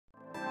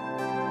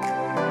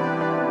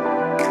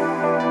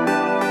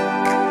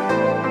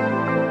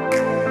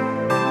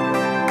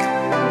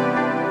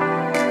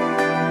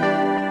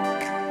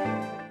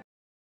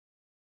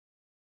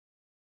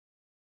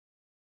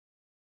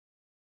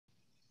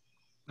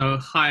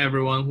Hi,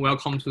 everyone.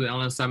 Welcome to the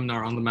online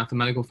seminar on the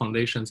mathematical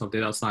foundations of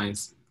data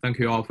science. Thank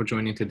you all for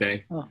joining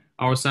today.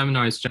 Our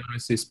seminar is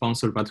generously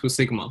sponsored by 2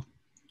 Sigma.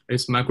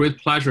 It's my great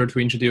pleasure to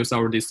introduce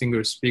our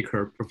distinguished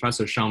speaker,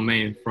 Professor Sean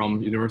Meyn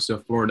from University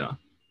of Florida.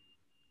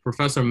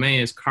 Professor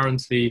Meyn is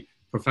currently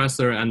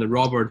Professor and the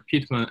Robert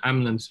Pittman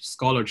Eminent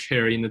Scholar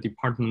Chair in the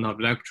Department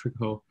of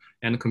Electrical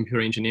and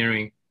Computer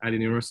Engineering at the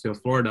University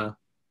of Florida,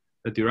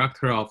 the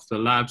Director of the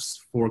Labs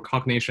for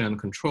Cognition and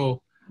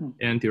Control,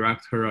 and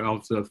Director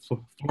of the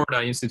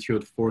Florida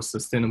Institute for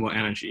Sustainable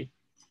Energy.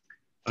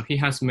 He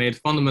has made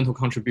fundamental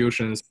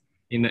contributions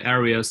in the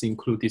areas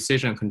include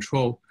decision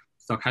control,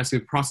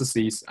 stochastic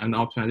processes, and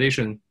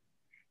optimization.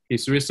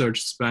 His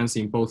research spans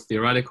in both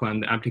theoretical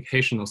and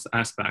applicational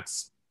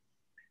aspects.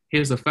 He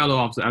is a fellow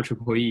of the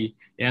IEEE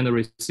and a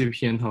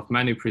recipient of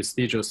many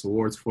prestigious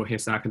awards for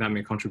his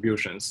academic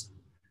contributions.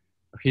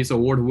 His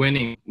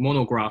award-winning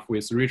monograph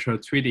with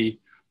Richard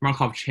Tweedy,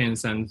 Markov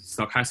chains, and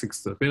stochastic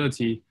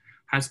stability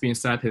has been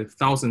cited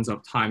thousands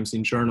of times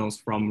in journals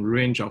from a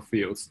range of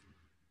fields.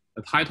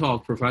 The title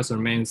of Professor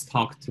Meyn's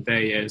talk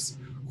today is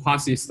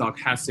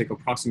Quasi-Stochastic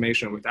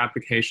Approximation with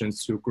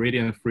Applications to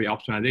Gradient-Free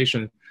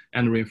Optimization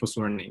and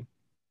Reinforcement Learning.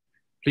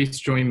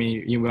 Please join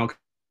me in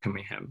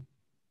welcoming him.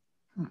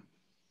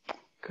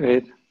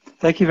 Great.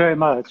 Thank you very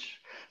much.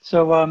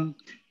 So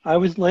I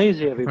was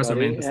lazy, everybody. Professor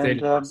Meyn, the stage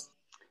is yours.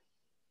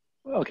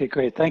 Okay,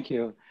 great. Thank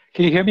you.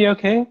 Can you hear me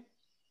okay?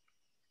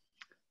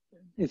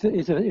 Is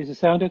the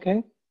sound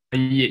okay?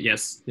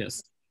 Yes.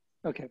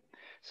 Okay.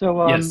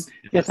 So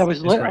yes, I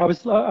was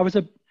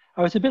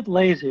a bit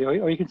lazy,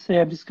 or you can say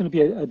I'm just going to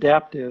be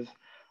adaptive.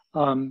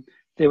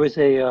 There was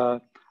a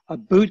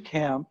boot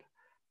camp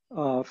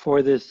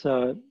for this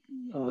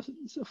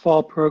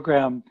fall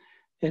program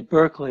at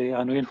Berkeley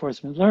on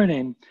reinforcement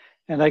learning,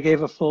 and I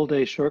gave a full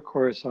day short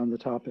course on the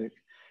topic.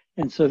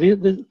 And so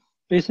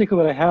basically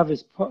what I have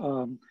is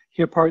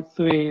here part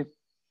 3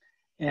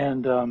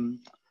 and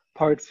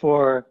part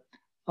 4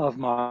 of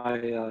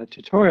my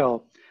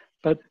tutorial.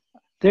 But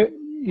there,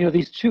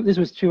 this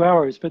was 2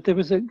 hours, but there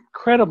was an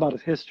incredible amount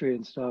of history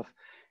and stuff.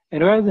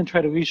 And rather than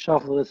try to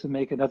reshuffle this and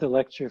make another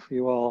lecture for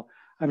you all,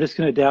 I'm just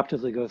going to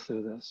adaptively go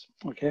through this,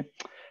 okay?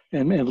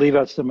 And leave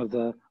out some of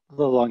the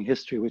long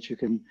history, which you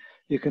can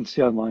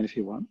see online if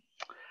you want.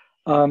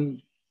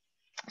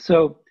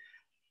 So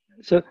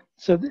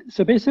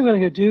basically what I'm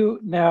going to do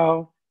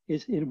now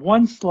is in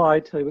one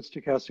slide tell you what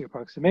stochastic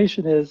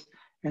approximation is,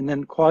 and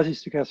then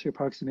quasi-stochastic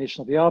approximation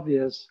will be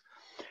obvious,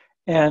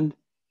 and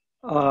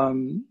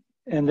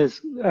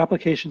there's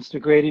applications to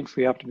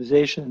gradient-free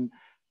optimization,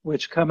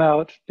 which come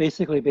out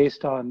basically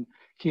based on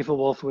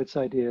Kiefer-Wolfowitz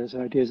ideas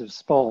and ideas of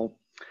Spall.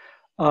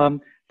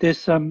 There's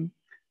some,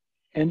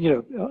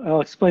 and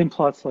I'll explain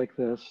plots like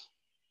this,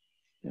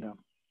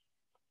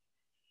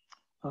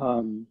 where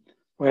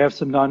I have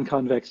some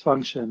non-convex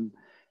function,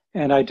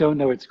 and I don't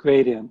know its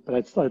gradient, but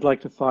I'd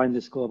like to find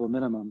this global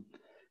minimum,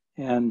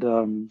 and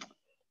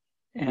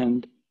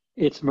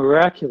it's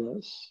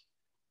miraculous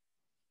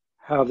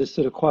how this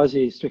sort of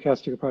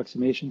quasi-stochastic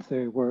approximation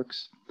theory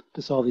works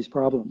to solve these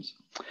problems.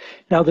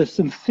 Now, there's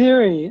some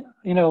theory,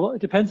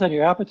 it depends on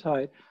your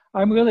appetite.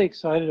 I'm really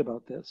excited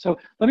about this. So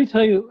let me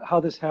tell you how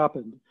this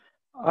happened.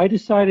 I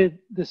decided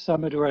this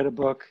summer to write a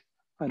book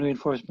on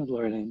reinforcement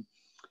learning.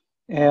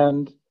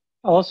 And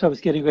also I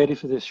was getting ready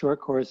for this short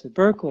course at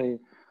Berkeley.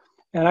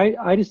 And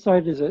I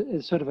decided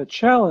as sort of a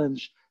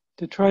challenge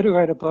to try to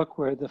write a book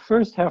where the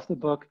first half of the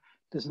book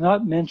does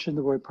not mention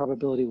the word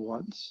probability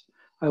once.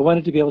 I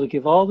wanted to be able to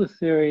give all the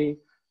theory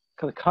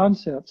kind of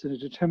concepts in a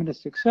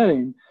deterministic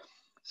setting.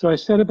 So I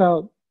set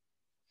about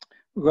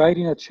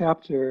writing a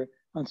chapter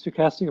on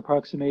stochastic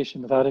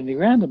approximation without any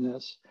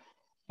randomness.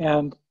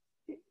 And,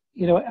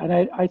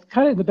 I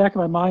kind of in the back of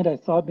my mind, I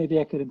thought maybe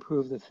I could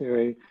improve the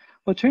theory.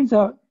 Well, it turns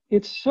out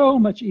it's so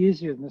much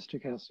easier than the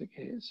stochastic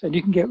case. And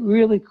you can get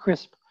really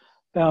crisp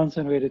bounds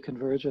and rate of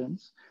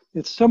convergence.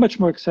 It's so much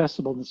more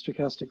accessible than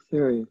stochastic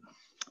theory.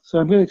 So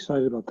I'm really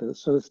excited about this.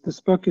 So this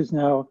book is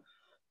now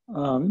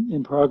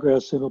in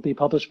progress. It'll be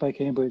published by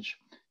Cambridge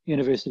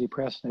University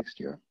Press next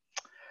year.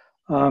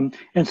 And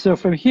so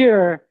from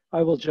here,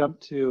 I will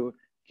jump to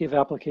give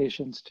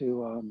applications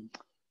to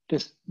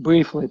just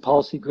briefly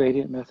policy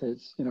gradient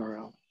methods in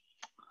RL.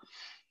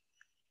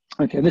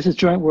 Okay, this is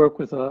joint work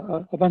with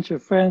a bunch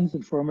of friends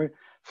and former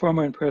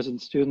and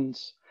present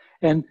students.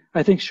 And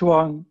I think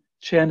Shuang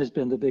Chen has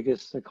been the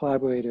biggest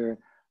collaborator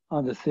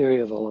on the theory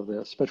of all of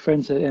this, but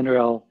friends at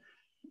NRL,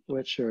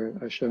 which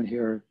are shown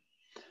here,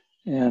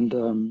 and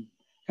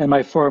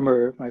my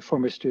former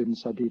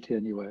students, Aditya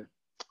and Yue.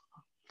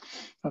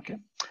 Okay,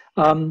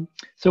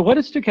 so what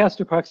is stochastic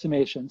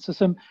approximation? So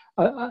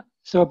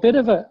so a bit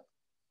of a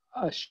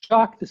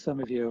shock to some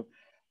of you.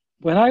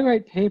 When I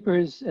write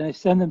papers and I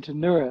send them to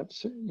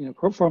NeurIPS,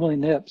 formerly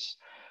NIPS,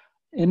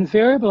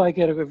 invariably I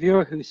get a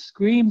reviewer who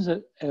screams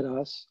at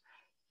us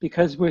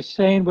because we're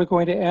saying we're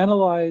going to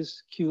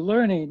analyze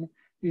Q-learning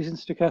using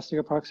stochastic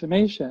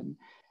approximation.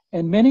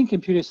 And many in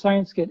computer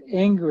science get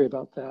angry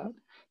about that.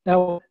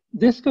 Now,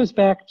 this goes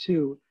back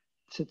to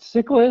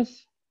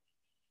Tsitsiklis,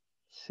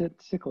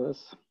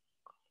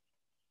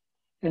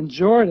 and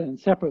Jordan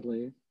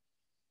separately,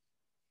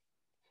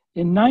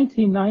 in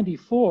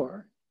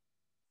 1994,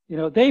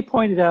 they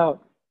pointed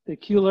out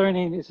that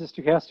Q-learning is a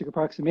stochastic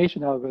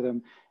approximation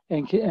algorithm,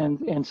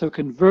 and so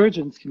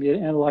convergence can be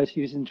analyzed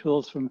using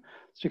tools from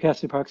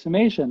stochastic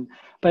approximation.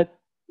 But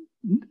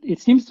it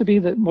seems to be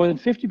that more than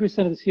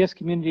 50% of the CS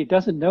community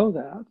doesn't know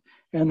that,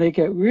 and they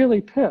get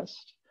really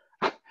pissed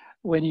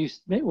when you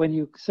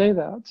say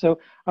that. So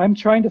I'm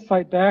trying to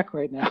fight back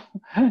right now.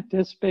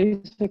 Just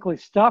basically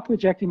stop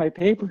rejecting my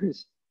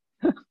papers.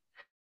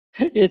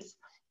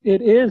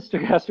 It is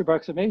stochastic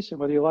approximation,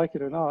 whether you like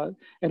it or not.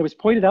 And it was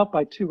pointed out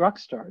by two rock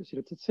stars,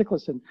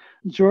 Tsitsiklis and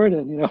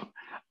Jordan,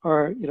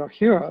 are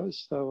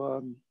heroes.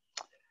 So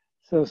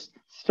so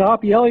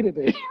stop yelling at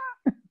me.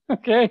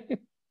 Okay.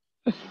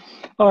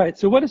 All right.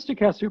 So what is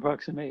stochastic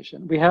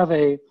approximation? We have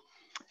a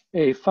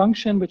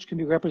function which can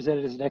be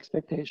represented as an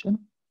expectation.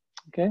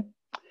 Okay.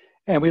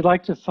 And we'd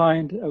like to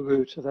find a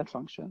root of that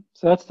function.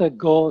 So that's the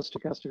goal of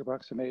stochastic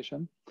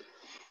approximation.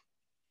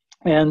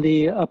 And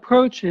the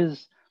approach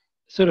is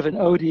sort of an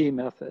ODE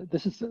method.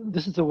 This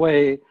is the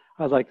way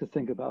I like to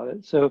think about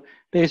it. So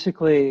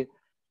basically,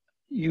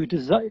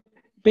 there's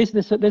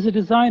a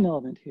design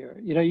element here.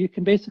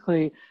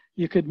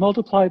 You could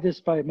multiply this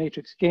by a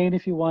matrix gain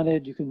if you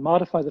wanted. You can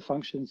modify the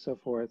function and so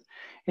forth,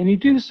 and you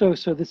do so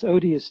this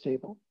ODE is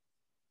stable.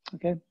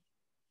 Okay.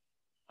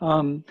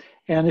 And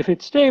if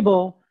it's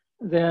stable,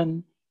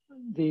 then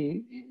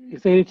the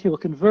theta t will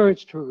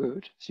converge to a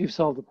root. So you've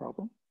solved the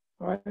problem.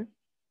 All right.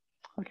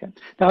 Okay.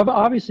 Now,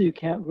 obviously, you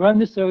can't run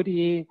this ODE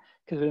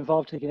because it would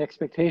involve taking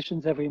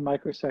expectations every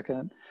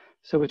microsecond.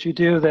 So what you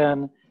do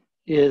then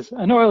is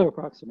an Euler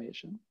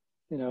approximation.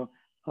 So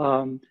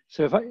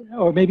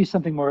or maybe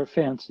something more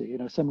fancy,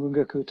 some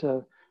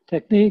Runge-Kutta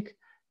technique,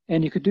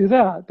 and you could do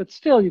that. But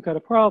still, you've got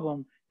a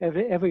problem.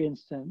 Every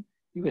instant,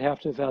 you would have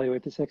to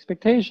evaluate this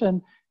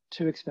expectation.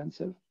 Too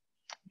expensive.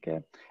 Okay.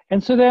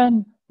 And so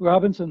then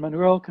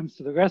Robinson-Monroe comes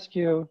to the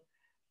rescue,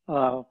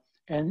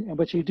 and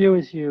what you do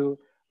is you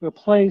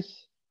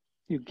replace,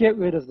 you get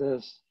rid of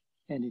this,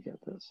 and you get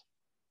this.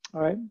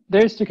 All right,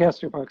 there's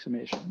stochastic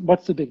approximation.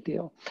 What's the big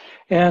deal?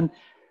 And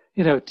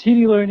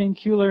TD learning,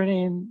 Q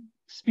learning,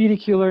 speedy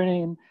Q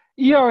learning,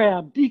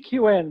 ERM,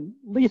 DQN,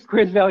 least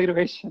squares value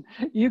iteration.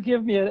 You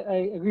give me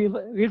a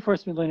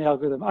reinforcement learning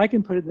algorithm, I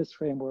can put it in this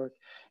framework.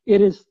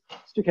 It is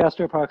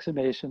stochastic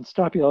approximation.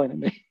 Stop yelling at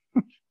me.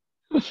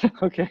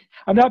 Okay,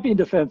 I'm not being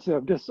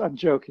defensive. I'm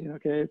joking.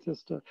 Okay, it's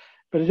just,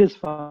 but it is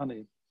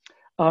funny.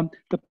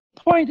 The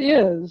point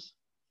is,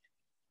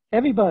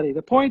 everybody,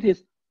 the point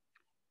is,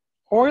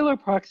 Euler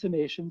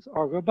approximations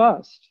are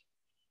robust.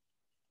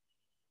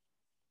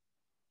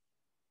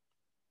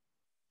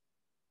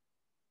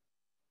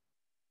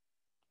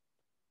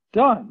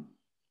 Done.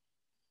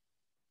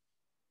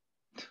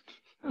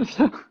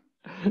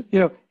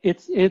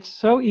 It's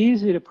so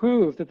easy to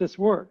prove that this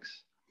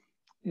works,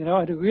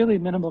 under really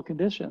minimal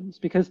conditions,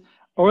 because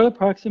Euler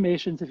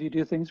approximations, if you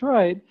do things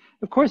right,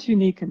 of course you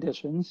need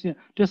conditions.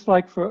 Just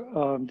like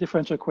for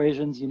differential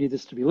equations, you need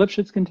this to be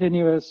Lipschitz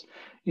continuous,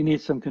 you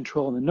need some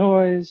control in the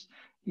noise,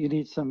 you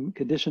need some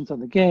conditions on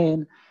the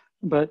gain,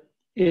 but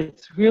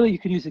it's really, you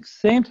can use the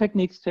same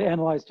techniques to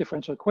analyze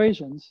differential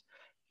equations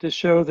to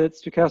show that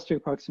stochastic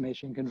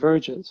approximation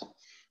converges.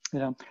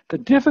 The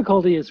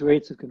difficulty is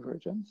rates of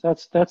convergence.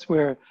 That's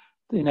where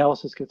the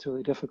analysis gets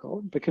really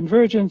difficult. But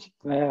convergence,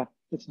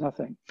 it's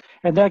nothing.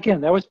 And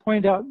again, that was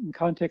pointed out in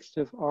context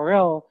of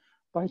RL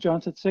by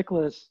John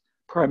Tsitsiklis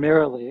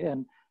primarily,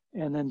 and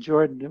then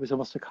Jordan, it was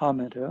almost a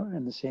comment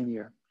in the same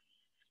year.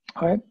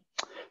 All right,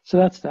 so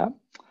that's that.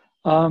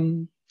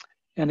 And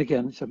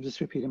again, so I'm just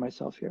repeating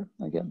myself here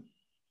again.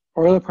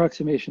 Euler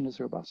approximation is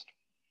robust.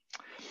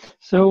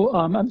 So,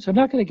 I'm not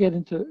going to get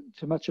into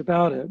too much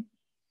about it,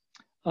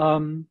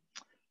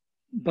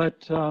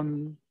 but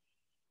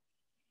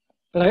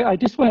I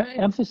just want to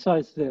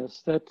emphasize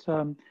this, that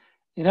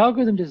in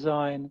algorithm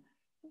design,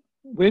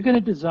 we're going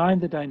to design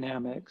the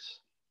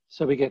dynamics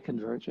so we get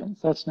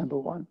convergence. That's number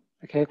one.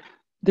 Okay,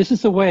 this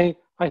is the way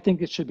I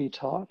think it should be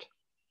taught.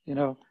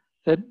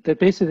 That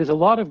basically there's a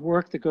lot of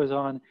work that goes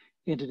on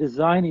into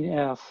designing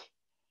F,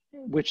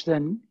 which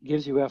then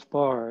gives you F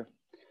bar,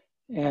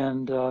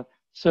 and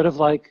sort of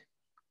like,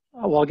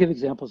 well, I'll give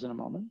examples in a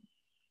moment.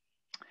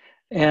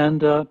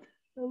 And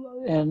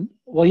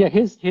well, yeah,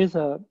 here's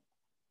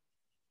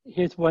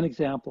one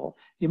example.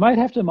 You might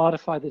have to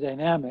modify the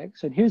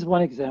dynamics, and here's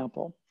one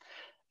example.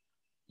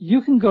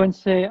 You can go and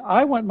say,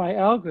 I want my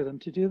algorithm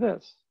to do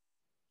this.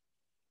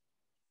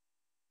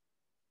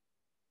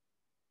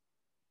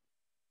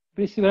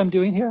 Do you see what I'm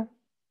doing here?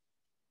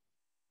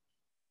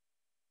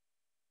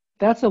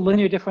 That's a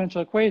linear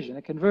differential equation.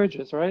 It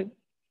converges, right?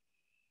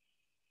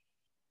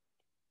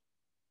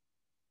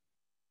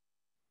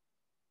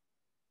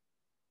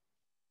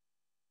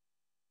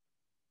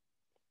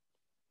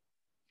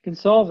 You can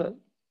solve it.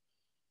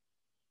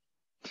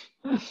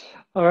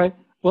 All right.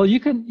 Well, you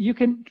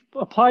can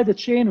apply the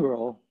chain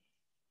rule,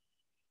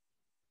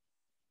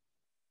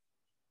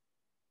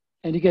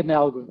 and you get an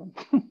algorithm.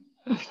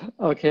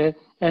 Okay,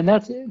 and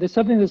there's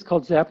something that's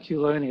called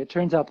ZapQ learning. It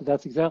turns out that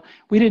that's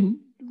exactly,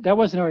 that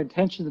wasn't our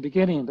intention in the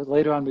beginning, but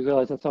later on we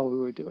realized that's all we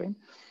were doing.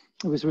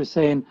 It was, we're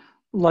saying,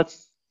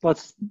 let's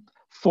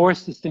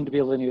force this thing to be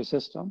a linear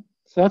system.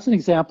 So that's an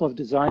example of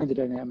designing the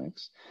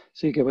dynamics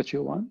so you get what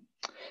you want.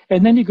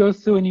 And then you go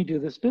through and you do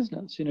this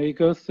business. You know, you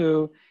go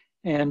through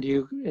and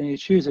you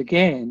choose a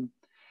gain.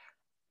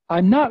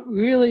 I'm not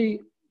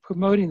really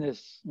promoting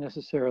this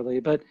necessarily,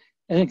 but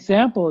an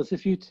example is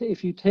if you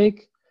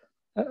take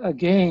a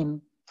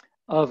gain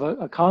of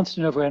a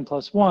constant over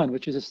n+1,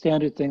 which is a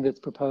standard thing that's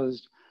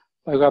proposed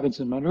by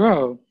Robinson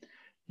Monroe,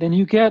 then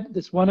you get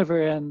this 1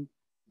 over n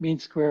mean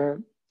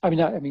square.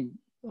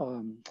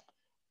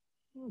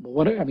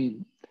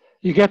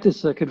 You get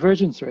this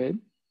convergence rate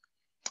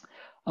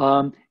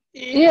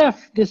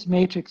if this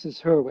matrix is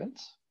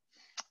Hurwitz,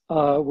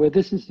 where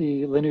this is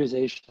the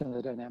linearization of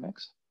the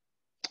dynamics.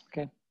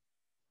 Okay,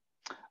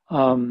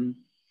 and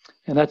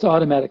that's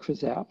automatic for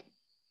ZAP.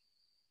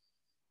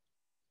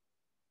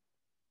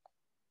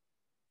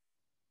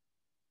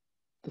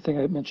 The thing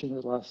I mentioned in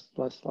the last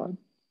slide.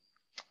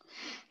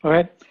 All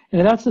right,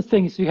 and that's the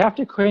thing. So you have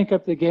to crank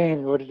up the gain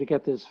in order to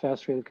get this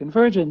fast rate of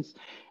convergence,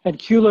 and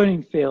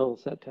Q-learning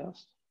fails that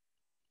test.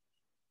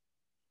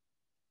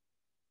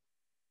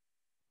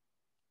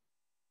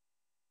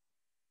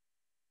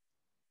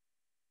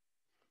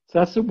 So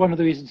that's one of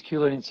the reasons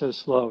Q-learning is so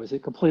slow, is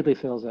it completely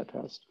fails that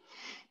test.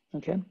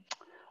 Okay.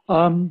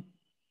 All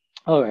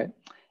right.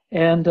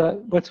 And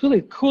what's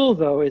really cool,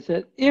 though, is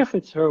that if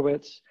it's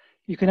Hurwitz,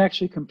 you can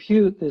actually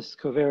compute this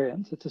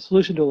covariance. It's a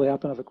solution to a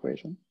Lyapunov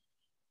equation.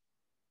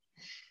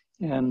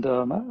 And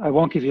I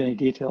won't give you any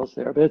details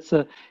there, but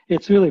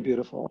it's really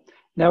beautiful.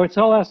 Now, it's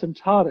all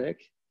asymptotic.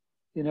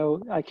 You know,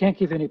 I can't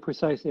give any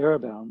precise error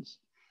bounds.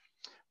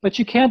 But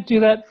you can't do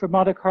that for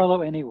Monte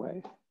Carlo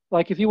anyway.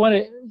 Like if you want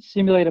to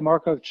simulate a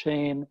Markov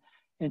chain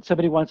and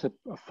somebody wants a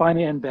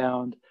finite n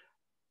bound,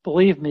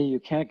 believe me, you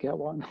can't get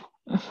one.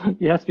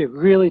 You have to be a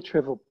really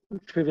trivial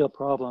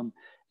problem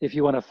if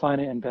you want a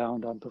finite n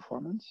bound on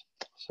performance.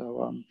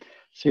 So,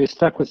 so you're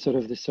stuck with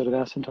this sort of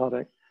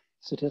asymptotic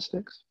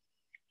statistics.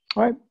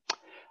 All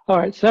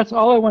right. So that's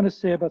all I want to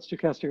say about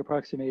stochastic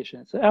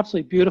approximation. It's an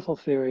absolutely beautiful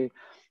theory.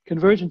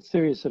 Convergence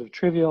theory is sort of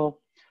trivial.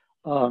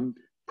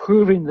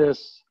 Proving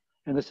this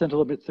and the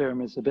central limit theorem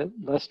is a bit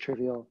less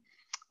trivial.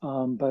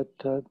 But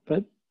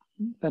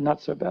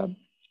not so bad.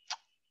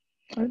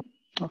 All right.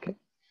 Okay.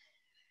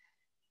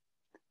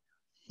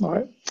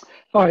 All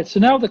right. So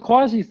now the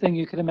quasi thing,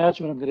 you can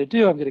imagine what I'm going to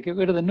do. I'm going to get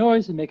rid of the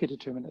noise and make it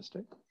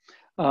deterministic.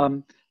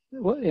 And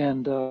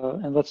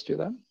let's do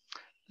that.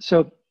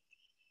 So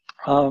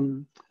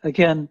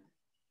again,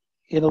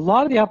 in a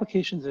lot of the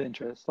applications of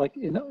interest, like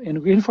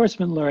in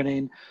reinforcement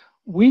learning,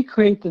 we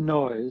create the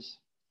noise,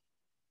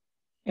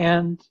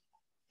 and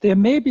there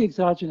may be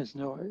exogenous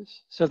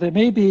noise. So there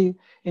may be,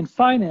 in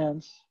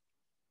finance,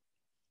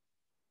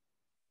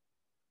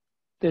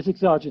 there's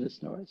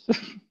exogenous noise.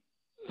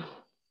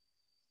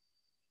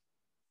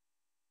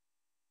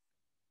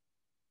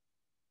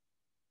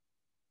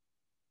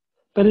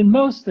 But in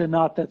most, they're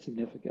not that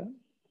significant.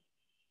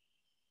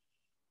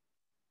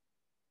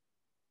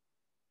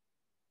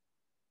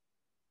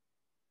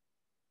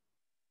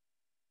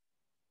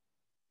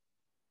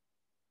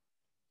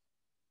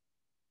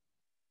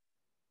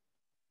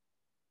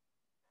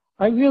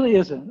 It really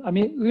isn't. I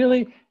mean,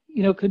 really,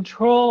 you know,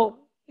 control,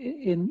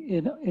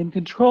 in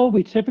control,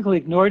 we typically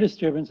ignore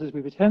disturbances. We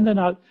pretend they're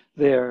not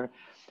there.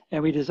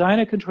 And we design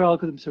a control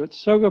algorithm so it's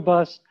so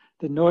robust,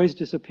 the noise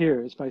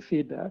disappears by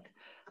feedback.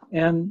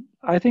 And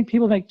I think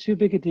people make too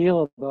big a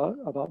deal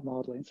about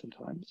modeling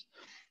sometimes.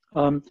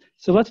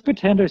 So let's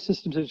pretend our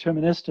systems are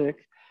deterministic,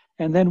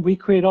 and then we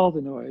create all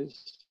the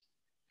noise.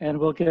 And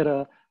we'll get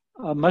a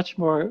much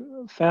more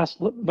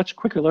much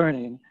quicker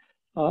learning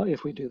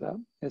if we do that,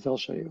 as I'll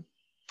show you.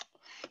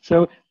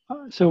 So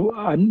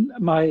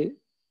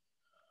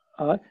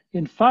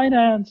in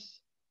finance,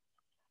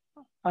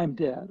 I'm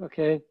dead,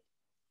 okay?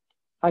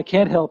 I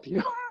can't help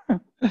you.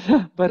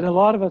 But in a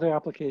lot of other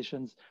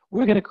applications,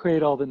 we're going to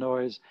create all the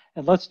noise,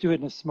 and let's do it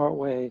in a smart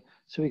way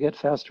so we get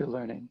faster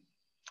learning.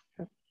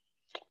 Okay.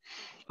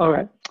 All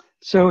right.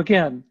 So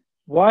again,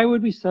 why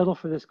would we settle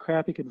for this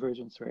crappy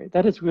convergence rate?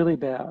 That is really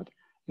bad.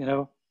 You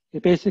know,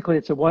 it's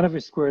a 1 over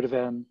square root of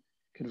n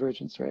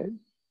convergence rate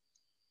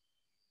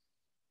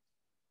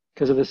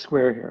because of the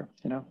square here.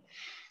 You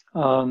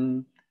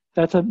know,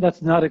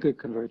 that's not a good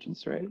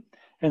convergence rate.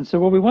 And so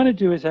what we want to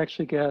do is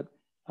actually get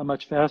a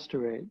much faster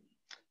rate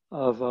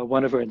of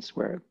 1 over n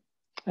squared.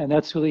 And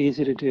that's really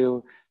easy to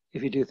do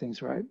if you do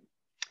things right.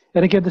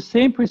 And again, the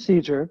same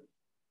procedure.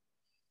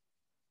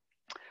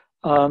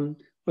 We're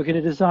going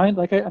to design,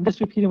 I'm just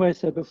repeating what I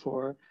said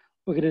before.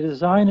 We're going to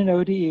design an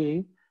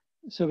ODE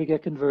so we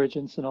get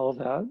convergence and all of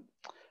that.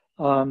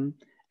 And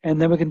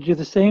then we're going to do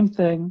the same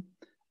thing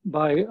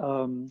by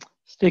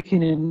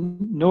sticking in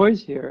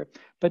noise here.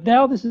 But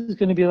now this is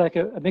going to be like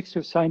a mixture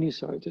of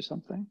sinusoids or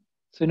something.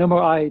 So no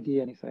more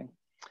IED anything.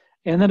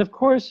 And then, of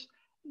course,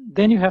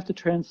 then you have to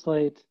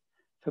translate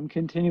from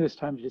continuous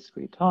time to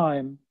discrete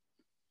time.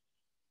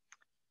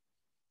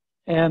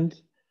 And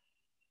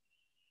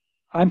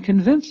I'm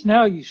convinced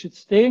now you should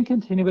stay in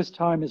continuous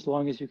time as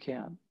long as you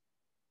can.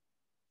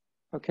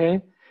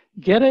 Okay,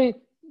 get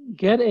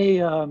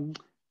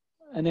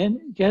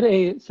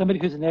somebody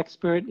who's an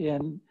expert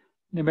in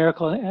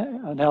numerical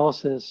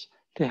analysis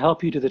to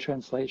help you do the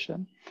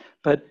translation.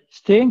 But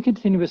stay in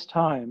continuous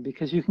time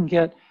because you can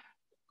get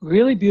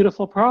really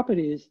beautiful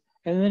properties,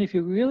 and then if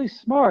you're really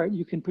smart,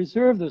 you can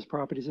preserve those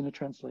properties in a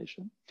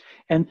translation.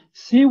 And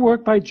see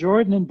work by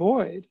Jordan and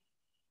Boyd.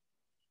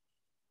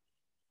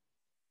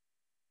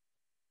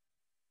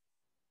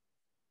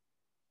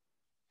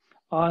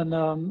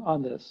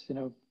 On this,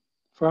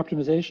 for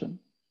optimization.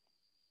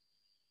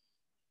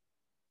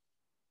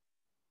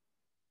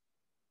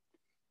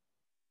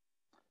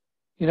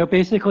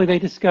 Basically they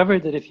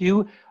discovered that if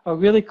you are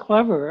really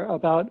clever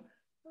about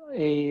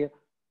a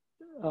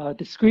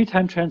discrete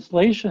time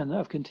translation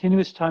of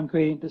continuous time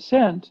gradient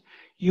descent,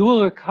 you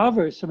will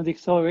recover some of the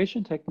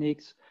acceleration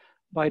techniques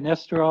by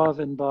Nesterov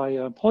and by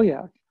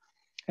Polyak.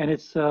 And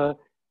it's,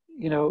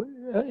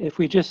 if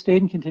we just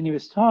stayed in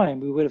continuous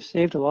time, we would have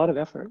saved a lot of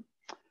effort.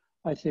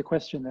 I see a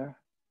question there.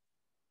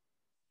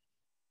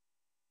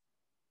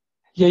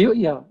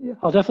 Yeah,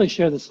 I'll definitely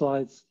share the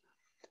slides.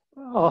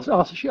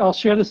 I'll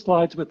share the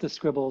slides with the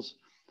scribbles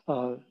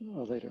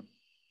later.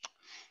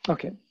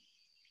 Okay.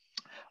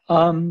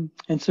 And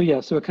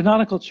so a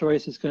canonical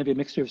choice is going to be a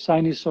mixture of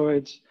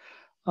sinusoids,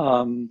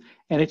 and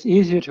it's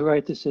easier to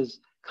write this as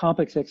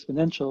complex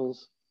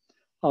exponentials.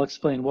 I'll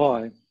explain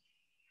why.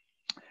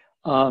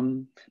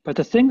 But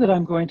the thing that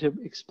I'm going to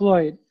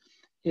exploit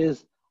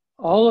is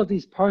all of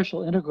these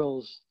partial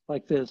integrals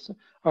like this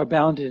are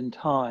bounded in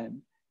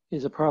time,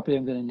 is a property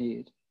I'm going to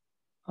need.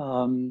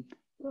 And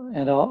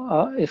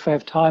if I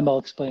have time, I'll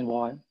explain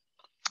why.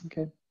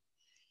 Okay.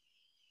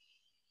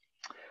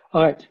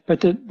 All right,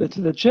 but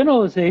the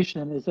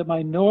generalization is that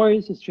my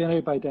noise is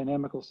generated by a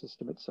dynamical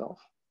system itself.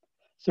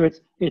 So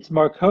it's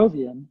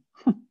Markovian.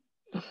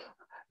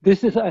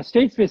 This is a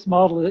state space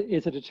model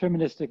is a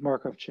deterministic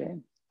Markov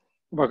chain,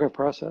 Markov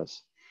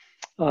process.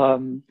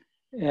 And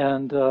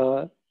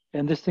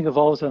this thing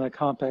evolves on a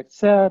compact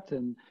set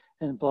and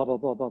blah, blah,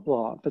 blah, blah,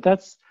 blah. But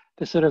that's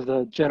the sort of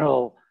the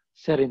general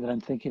setting that I'm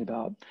thinking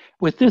about.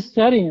 With this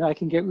setting, I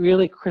can get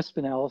really crisp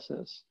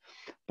analysis.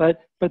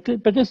 But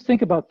just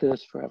think about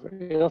this forever.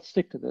 Let's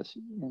stick to this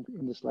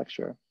in this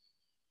lecture.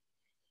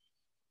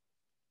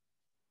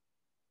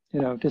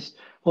 We'll just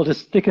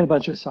stick in a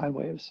bunch of sine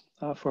waves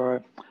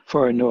for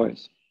our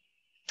noise.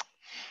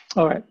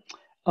 All right.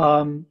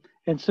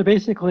 And so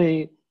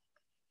basically,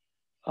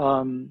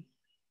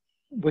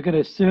 we're going to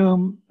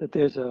assume that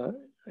there's a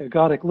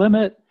ergodic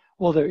limit.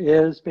 Well, there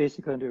is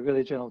basically under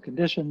really general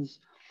conditions.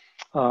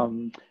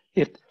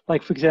 If,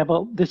 like, for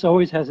example, this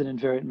always has an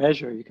invariant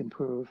measure you can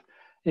prove.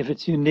 If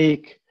it's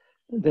unique,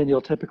 then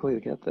you'll typically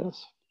get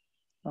this.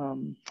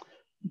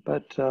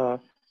 But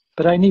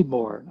I need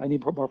more. I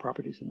need more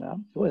properties than that,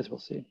 as we'll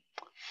see.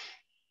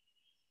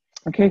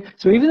 Okay,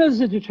 so even though this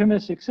is a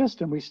deterministic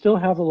system, we still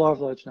have the law of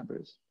large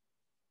numbers.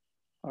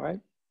 All right?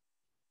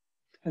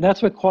 And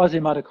that's what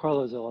quasi-Monte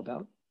Carlo is all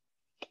about.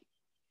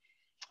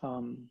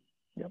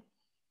 Yep.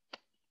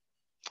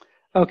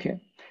 Okay,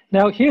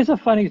 now here's a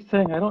funny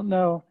thing. I don't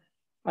know,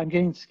 I'm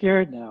getting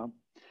scared now.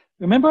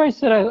 Remember I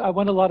said I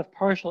want a lot of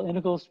partial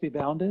integrals to be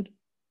bounded?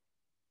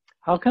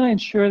 How can I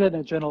ensure that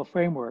in a general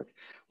framework?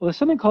 Well, there's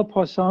something called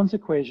Poisson's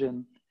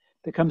equation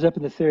that comes up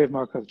in the theory of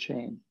Markov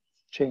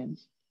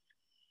chains.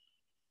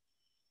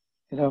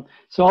 So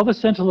all the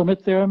central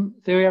limit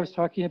theory I was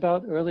talking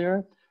about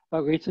earlier,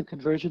 about rates of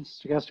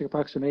convergence, stochastic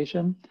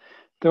approximation,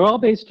 they're all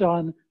based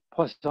on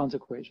Poisson's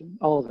equation,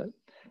 all of it.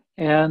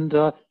 And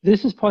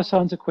this is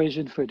Poisson's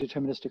equation for a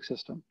deterministic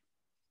system.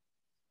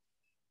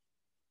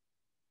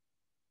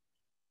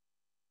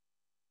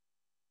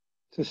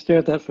 So stare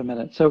at that for a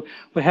minute. So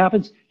what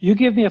happens, you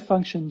give me a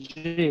function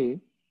g,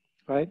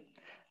 right?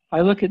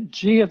 I look at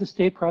g of the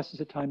state process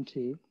at time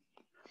t.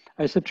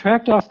 I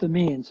subtract off the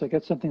mean, so I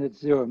get something that's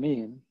zero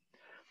mean.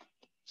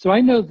 So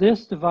I know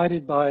this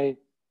divided by,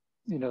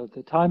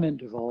 the time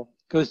interval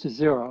goes to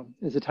zero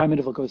as the time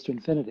interval goes to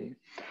infinity.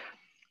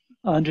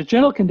 Under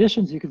general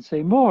conditions, you can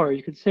say more.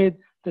 You could say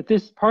that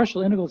this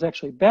partial integral is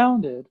actually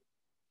bounded,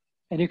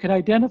 and you can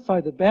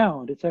identify the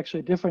bound. It's actually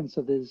a difference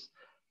of these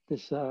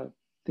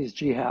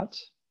g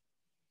hats.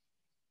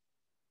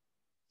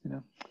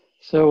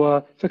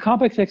 So for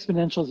complex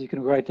exponentials, you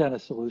can write down a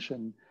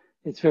solution.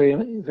 It's very,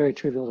 very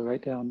trivial to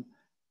write down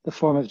the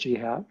form of g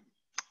hat.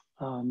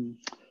 And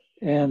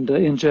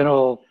in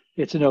general,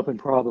 it's an open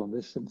problem.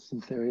 There's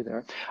some theory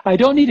there. I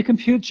don't need to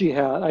compute g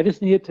hat. I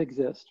just need it to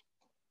exist.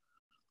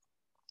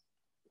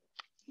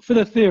 For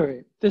the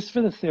theory, just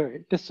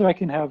so I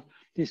can have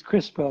these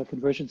crisp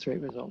convergence rate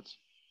results.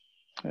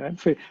 All right?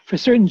 For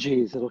certain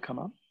g's, it'll come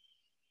up.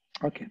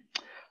 Okay.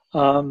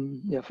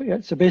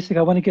 So basically,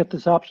 I want to get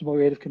this optimal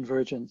rate of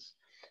convergence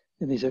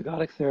in these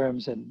ergodic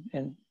theorems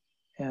and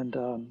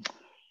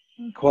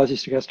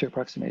quasi-stochastic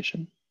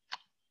approximation.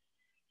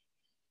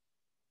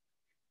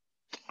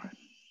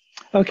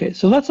 Okay,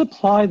 so let's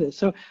apply this.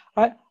 So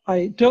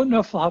I don't know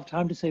if I'll have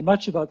time to say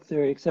much about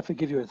theory except for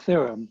give you a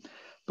theorem,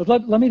 but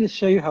let me just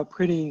show you how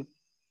pretty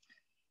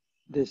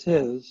this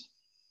is.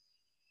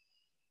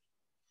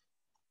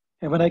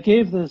 And when I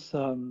gave this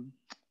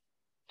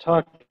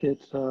talk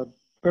at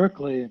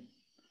Berkeley,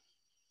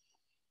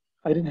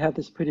 I didn't have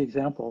this pretty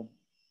example.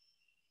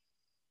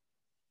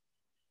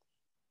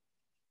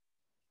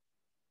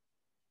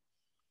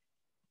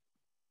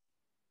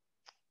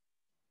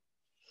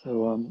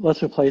 So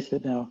let's replace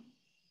it now.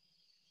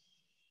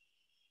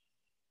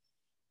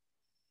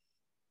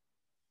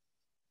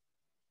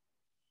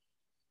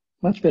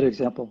 Much better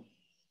example.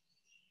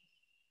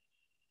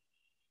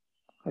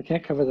 I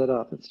can't cover that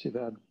up, it's too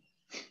bad.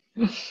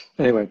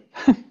 Anyway,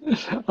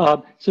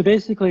 so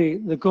basically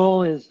the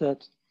goal is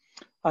that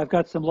I've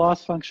got some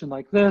loss function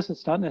like this.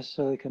 It's not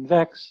necessarily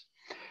convex,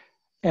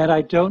 and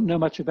I don't know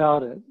much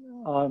about it.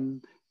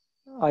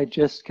 I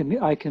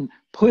can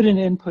put an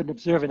input and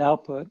observe an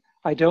output.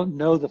 I don't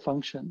know the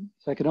function,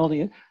 so I can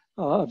only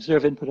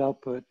observe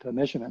input-output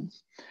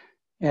measurements.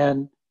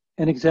 And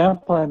an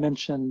example I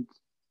mentioned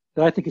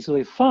that I think is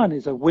really fun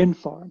is a wind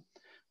farm,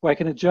 where I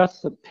can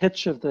adjust the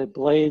pitch of the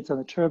blades on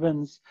the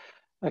turbines.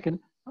 I can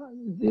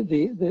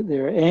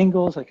there are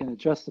angles. I can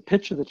adjust the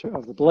pitch of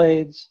the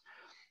blades.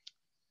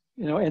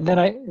 You know, and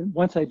then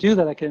once I do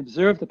that, I can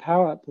observe the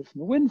power output from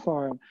the wind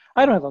farm.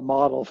 I don't have a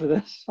model for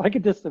this. I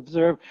can just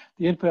observe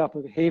the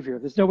input-output behavior.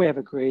 There's no way I have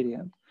a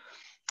gradient.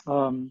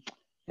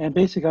 And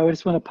basically, I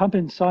just want to pump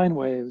in sine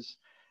waves,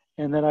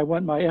 and then I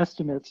want my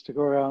estimates to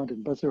go around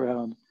and buzz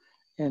around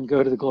and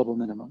go to the global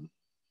minimum.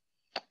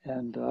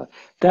 And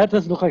that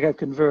doesn't look like I've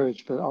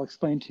converged, but I'll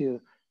explain to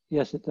you,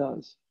 yes, it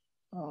does,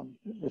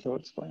 as I'll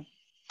explain.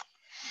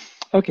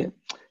 Okay,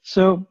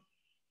 so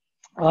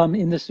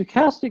in the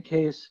stochastic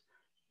case,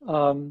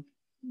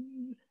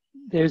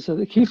 there's a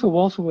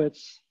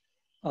Kiefer-Wolfowitz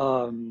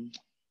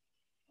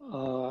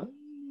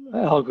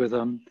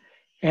algorithm,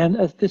 and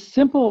this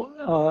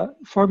simple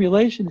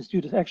formulation is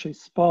due to actually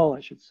Spall,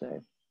 I should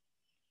say.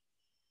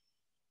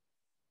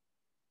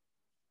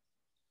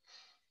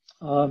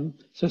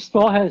 So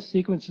Spall has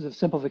sequences of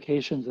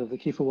simplifications of the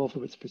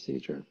Kiefer-Wolfowitz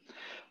procedure.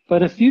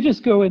 But if you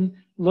just go and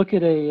look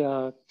at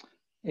a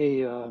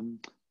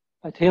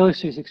Taylor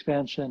series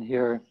expansion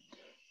here,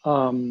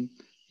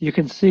 you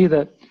can see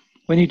that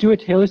when you do a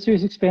Taylor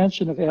series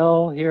expansion of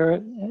L here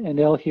and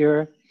L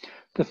here,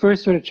 the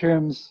first order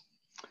terms,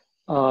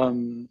 I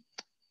mean,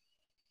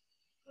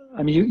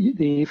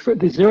 the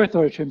zeroth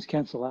order terms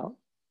cancel out.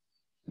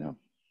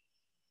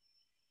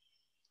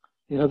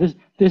 You know, this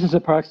is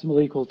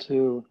approximately equal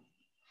to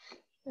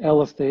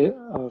L of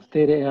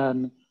theta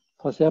n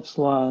plus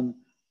epsilon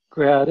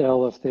grad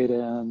L of theta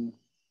n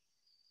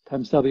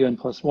times Wn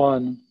plus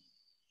 1.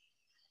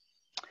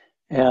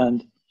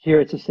 And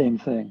here it's the same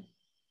thing.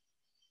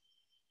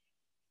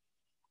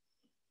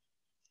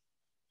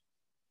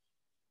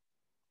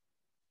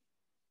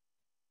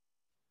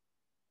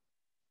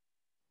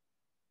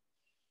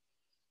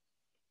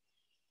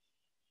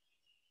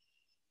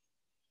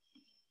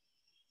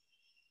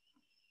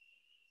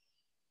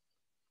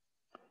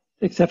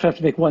 Except I have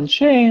to make one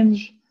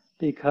change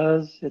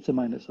because it's a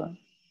minus sign.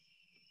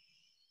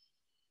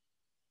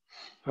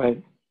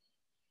 Right.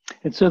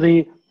 And so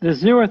the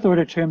zeroth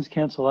order terms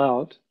cancel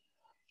out,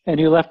 and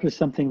you're left with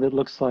something that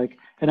looks like,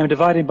 and I'm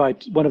dividing by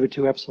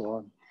 1/2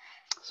 epsilon.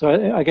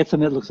 So I get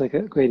something that looks like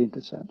a gradient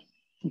descent.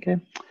 Okay.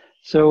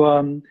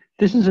 So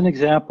this is an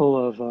example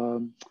of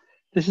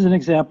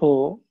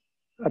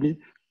I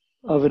mean,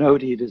 of an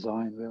OD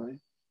design,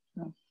 really.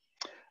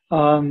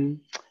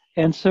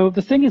 And so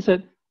the thing is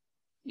that,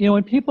 you know,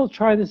 when people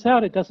try this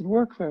out, it doesn't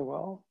work very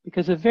well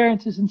because the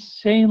variance is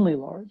insanely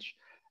large,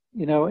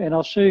 you know, and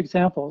I'll show you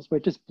examples where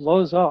it just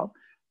blows up.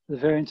 The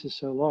variance is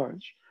so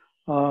large.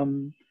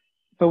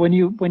 But when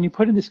you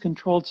put in these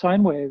controlled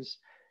sine waves,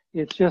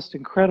 it's just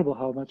incredible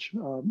how much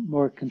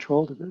more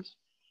controlled it is.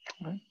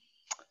 Right?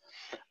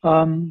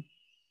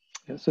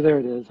 Yeah, so there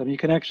it is. I mean, you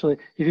can actually,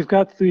 if you've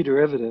got 3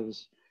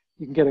 derivatives,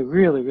 you can get a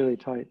really, really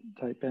tight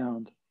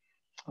bound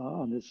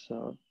on this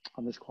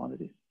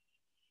quantity.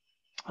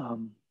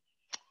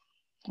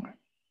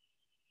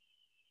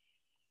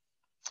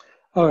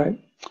 All right.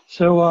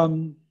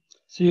 So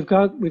so we've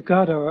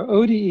got our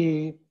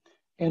ODE,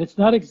 and it's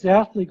not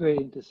exactly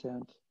gradient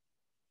descent.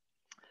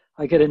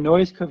 I get a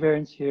noise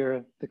covariance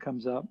here that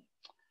comes up.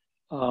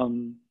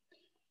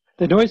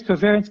 The noise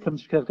covariance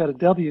comes because I've got a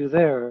W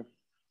there,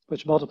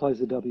 which multiplies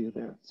the W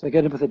there. So I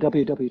get it with a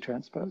WW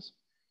transpose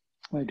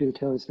when I do the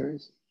Taylor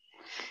series.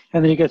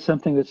 And then you get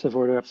something that's of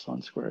order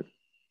epsilon squared.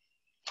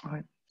 All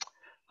right.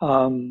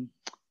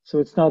 So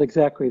it's not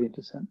exact gradient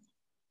descent.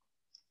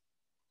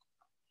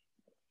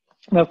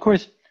 Now, of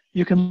course,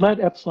 you can let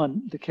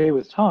epsilon decay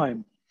with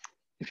time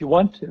if you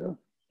want to.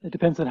 It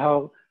depends on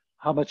how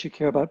much you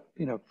care about,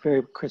 you know,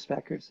 very crisp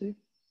accuracy.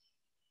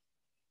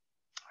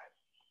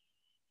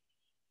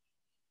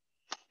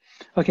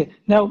 Okay,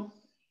 now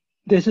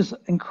there's this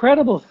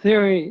incredible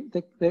theory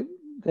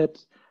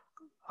that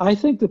I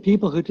think the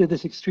people who did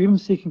this extreme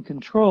seeking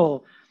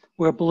control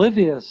were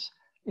oblivious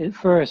at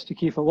first to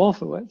Kiefer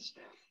Wolfowitz.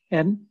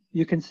 And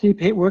you can see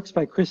works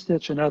by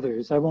Kristich and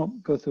others. I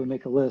won't go through and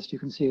make a list. You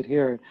can see it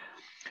here,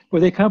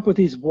 where they come up with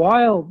these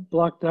wild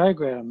block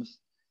diagrams,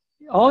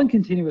 all in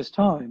continuous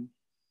time,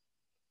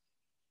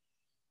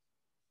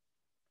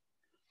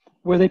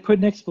 where they put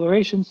an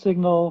exploration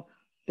signal,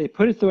 they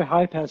put it through a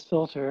high-pass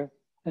filter.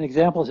 An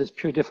example is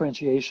pure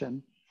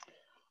differentiation.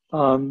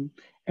 And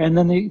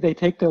then they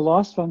take their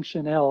loss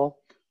function L,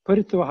 put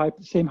it through a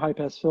same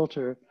high-pass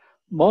filter,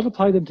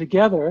 multiply them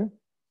together.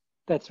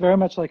 That's very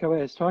much like what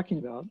I was talking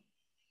about.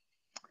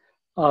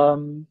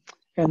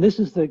 And this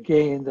is the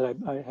gain that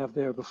I have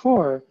there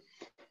before.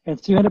 And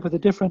so you end up with a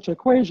differential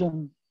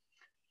equation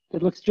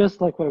that looks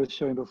just like what I was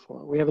showing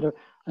before. We have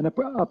an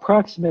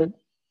approximate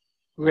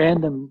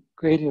random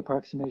gradient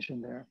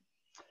approximation there.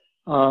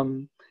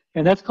 And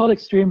that's called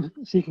extreme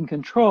seeking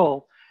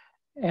control.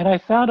 And I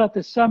found out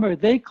this summer,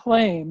 they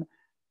claim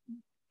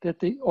that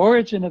the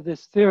origin of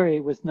this theory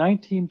was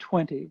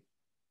 1920.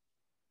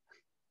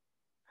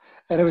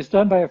 And it was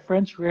done by a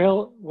French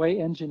railway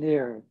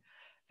engineer.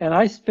 And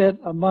I spent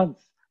a month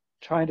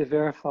trying to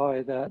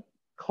verify that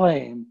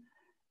claim.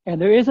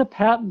 And there is a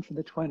patent from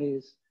the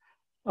 20s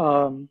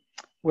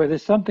where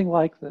there's something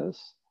like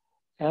this.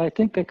 And I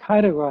think they're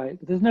kind of right,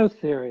 but there's no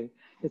theory.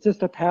 It's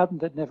just a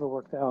patent that never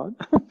worked out.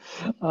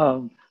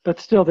 But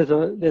still, there's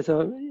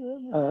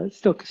a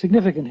still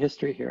significant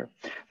history here.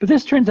 But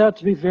this turns out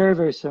to be very,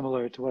 very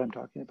similar to what I'm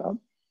talking about.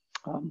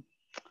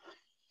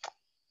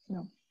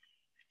 Yeah.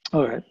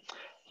 All right.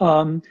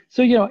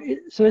 So, you know,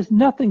 so there's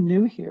nothing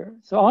new here.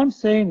 So all I'm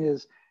saying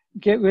is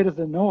get rid of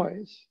the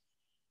noise.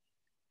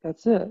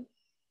 That's it.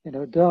 You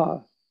know, duh.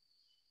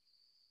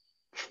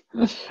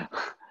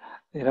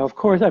 You know, of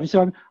course,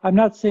 I'm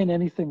not saying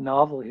anything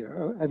novel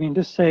here. I mean,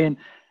 just saying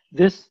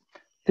this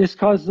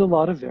causes a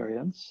lot of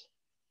variance.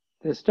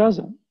 This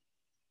doesn't.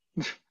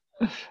 You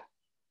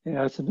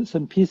know,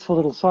 some peaceful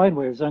little sine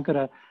waves aren't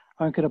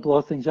gonna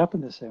blow things up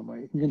in the same way.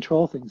 You can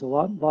control things a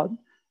lot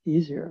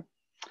easier.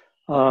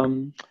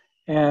 And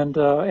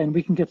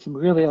we can get some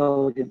really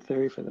elegant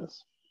theory for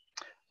this.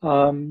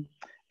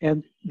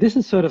 And this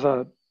is sort of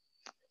a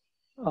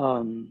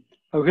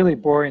really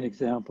boring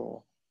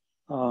example.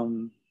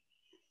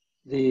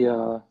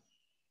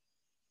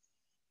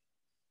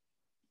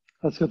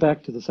 Let's go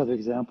back to this other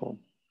example.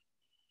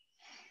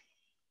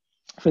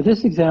 For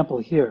this example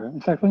here, in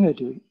fact, what I'm going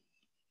to do,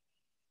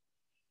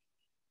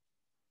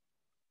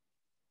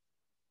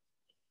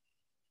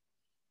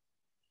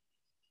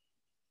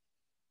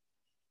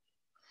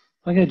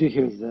 what I'm going to do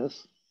here is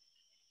this.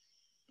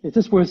 It's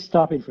just worth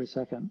stopping for a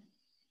second.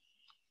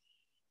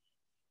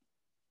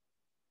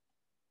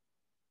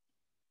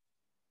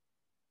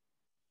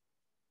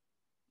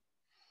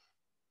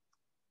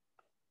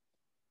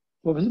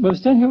 What was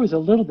done here was a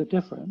little bit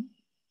different.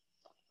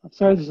 I'm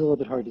sorry this is a little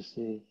bit hard to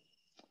see.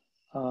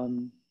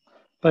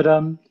 But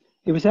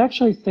it was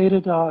actually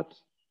theta dot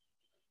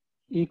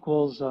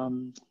equals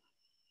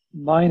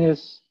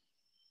minus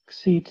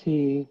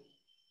CT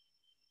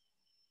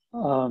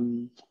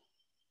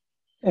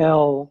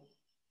L,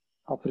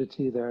 I'll put a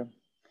T there,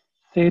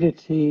 theta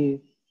T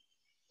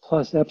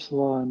plus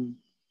epsilon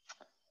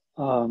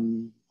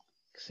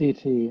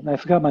CT. And I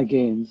forgot my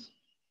gains.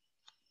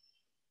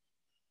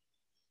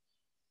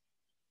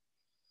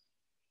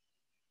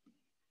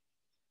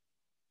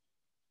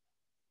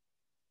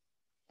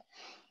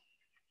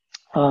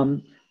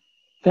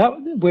 That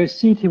where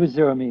CT was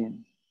zero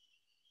mean.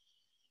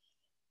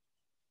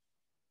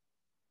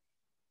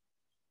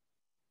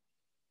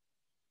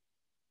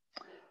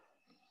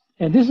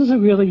 And this is a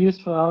really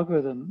useful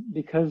algorithm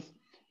because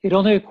it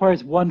only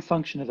requires one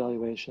function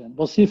evaluation.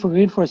 We'll see for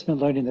reinforcement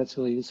learning that's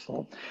really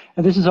useful.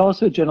 And this is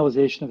also a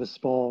generalization of a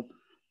SPAL.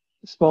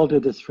 SPAL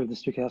did this for the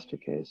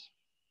stochastic case.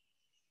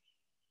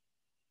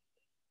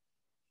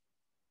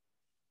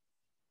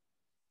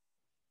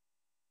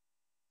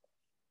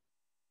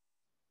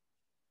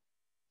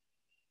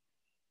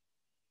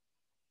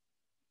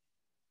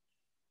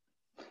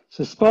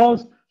 So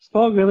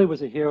SPAL really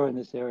was a hero in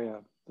this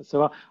area.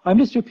 So I'm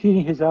just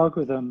repeating his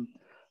algorithm,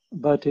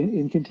 but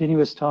in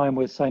continuous time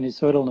with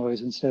sinusoidal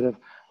noise instead of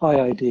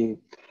IID.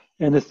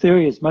 And the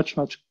theory is much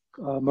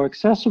more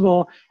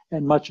accessible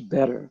and much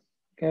better,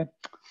 okay?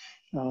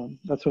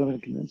 That's what I'm gonna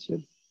convince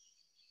you.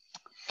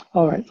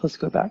 All right, let's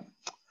go back.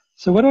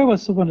 So what do I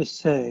also want to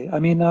say? I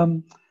mean,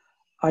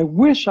 I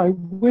wish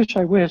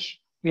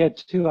we had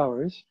 2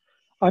 hours.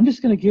 I'm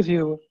just gonna give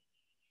you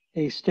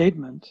a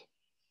statement.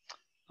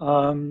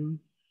 Hold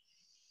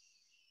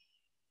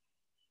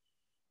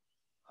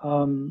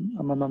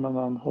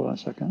on a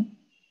second.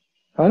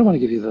 I don't want to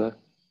give you the,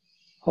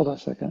 hold on a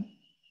second.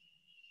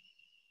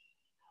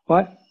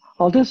 Well,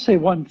 I'll just say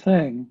one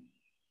thing.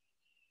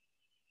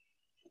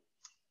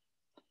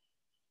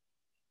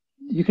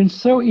 You can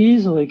so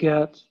easily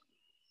get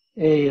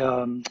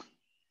an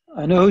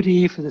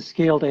ODE for the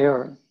scaled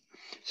error.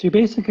 So you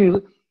basically,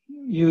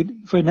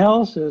 for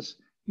analysis,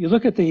 you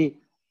look at the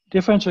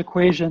differential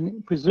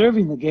equation,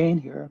 preserving the gain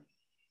here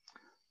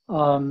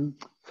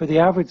for the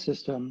average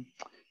system,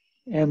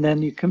 and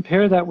then you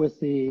compare that with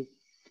the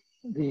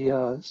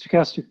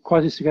stochastic,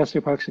 quasi-stochastic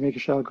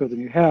approximation algorithm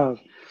you have,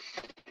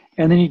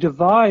 and then you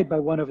divide by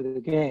 1 over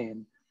the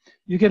gain,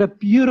 you get a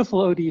beautiful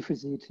ODE for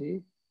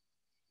ZT.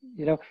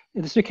 You know,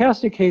 in the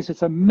stochastic case,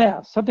 it's a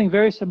mess. Something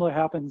very similar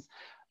happens,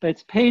 but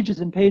it's pages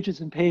and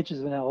pages and pages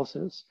of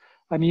analysis.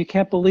 I mean, you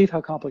can't believe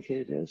how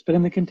complicated it is. But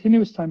in the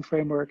continuous time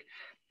framework,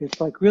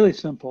 it's like really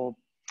simple.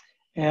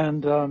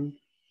 And,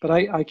 but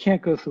I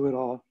can't go through it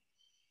all.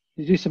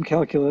 You do some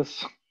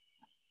calculus.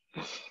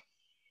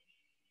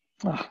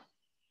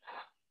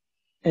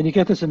 And you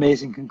get this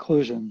amazing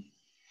conclusion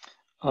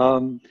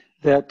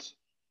that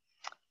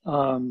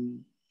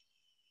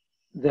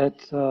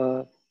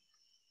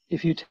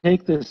if you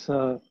take this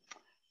 1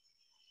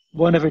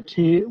 over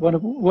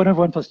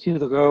 1 plus t to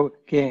the rho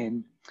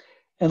gain,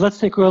 and let's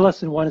take rho less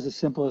than 1 as the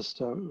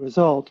simplest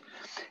result,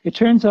 it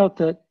turns out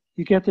that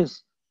you get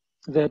this,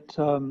 that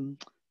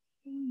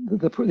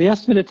the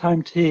estimated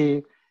time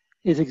t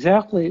is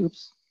exactly,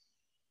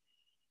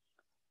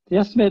 the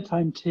estimated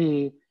time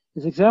t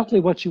is exactly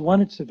what you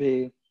want it to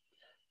be,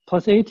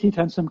 plus at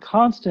times some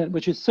constant,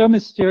 which is so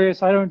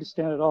mysterious, I don't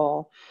understand at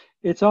all.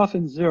 It's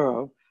often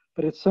 0,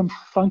 but it's some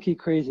funky,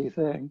 crazy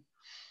thing.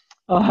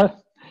 And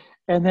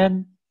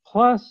then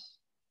plus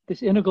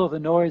this integral of the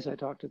noise I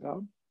talked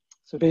about.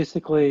 So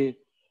basically,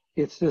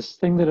 it's this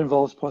thing that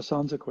involves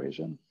Poisson's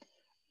equation,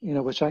 you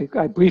know, which I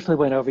briefly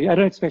went over. I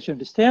don't expect you to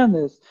understand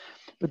this,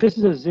 but this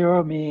is a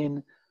 0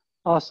 mean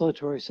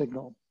oscillatory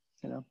signal,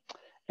 you know,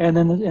 and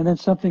then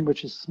something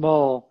which is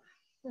small,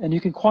 and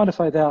you can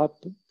quantify that,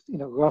 you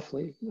know,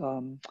 roughly,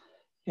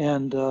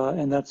 and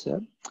that's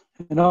it.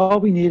 And all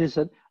we need is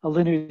a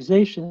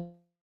linearization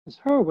is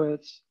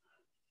Hurwitz.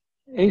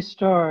 A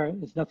star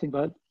is nothing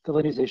but the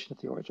linearization at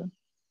the origin.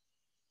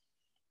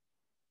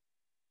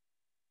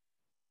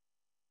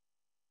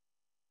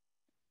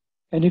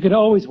 And you can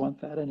always want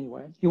that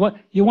anyway. You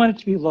want it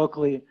to be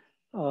locally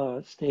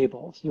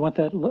stable. So you want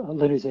that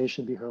linearization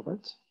to be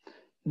Hurwitz.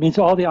 It means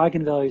all the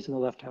eigenvalues in the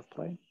left half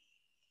plane.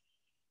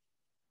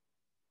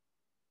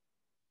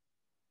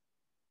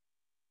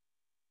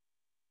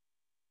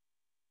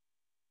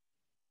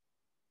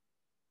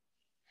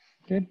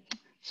 Okay,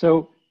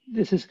 so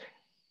this is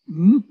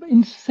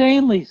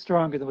insanely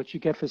stronger than what you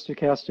get for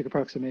stochastic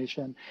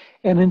approximation,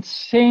 and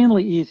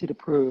insanely easy to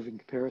prove in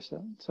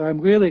comparison. So I'm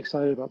really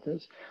excited about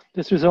this.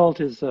 This result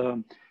is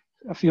a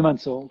few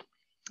months old.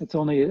 It's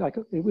only like,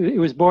 it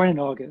was born in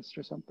August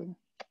or something,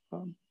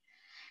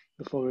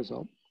 the full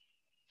result.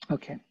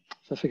 Okay,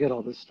 so forget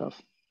all this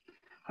stuff.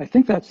 I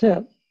think that's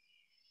it.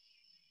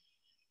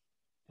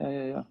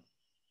 Yeah.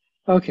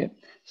 Okay,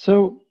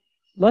 so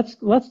let's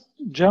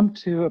jump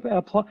to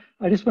apply.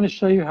 I just want to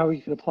show you how we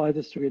can apply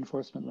this to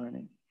reinforcement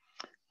learning.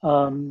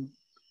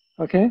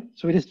 Okay,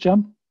 so we just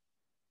jump.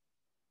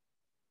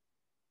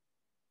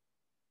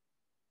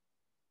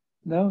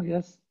 No,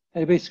 yes.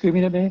 Anybody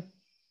screaming at me?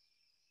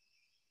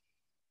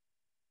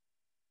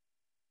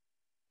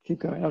 Keep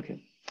going.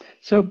 Okay.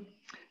 So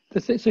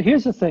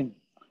here's the thing.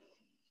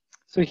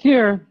 So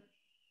here,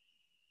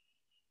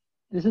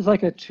 this is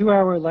like a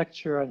 2-hour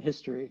lecture on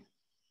history.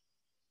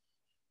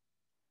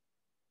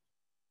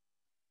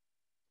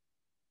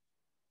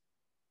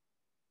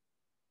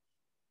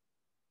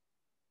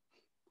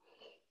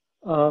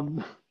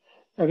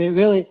 I mean,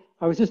 really,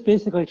 I was just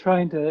basically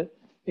trying to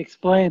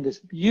explain this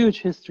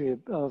huge history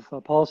of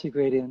policy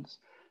gradients,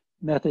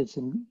 methods,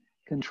 and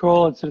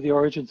control, and sort of the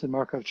origins of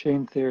Markov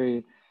chain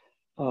theory.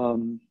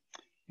 You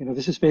know,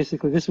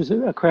 this was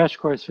a crash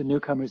course for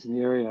newcomers in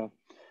the area.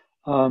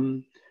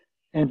 And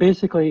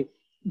basically,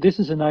 this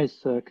is a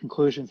nice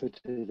conclusion for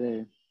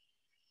today.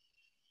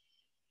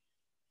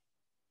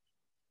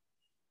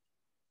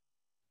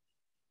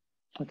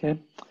 Okay,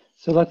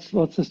 so let's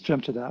just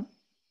jump to that.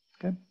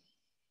 Okay.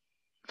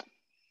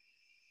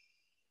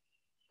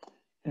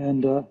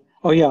 And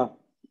oh yeah,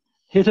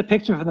 here's a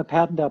picture from the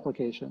patent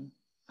application.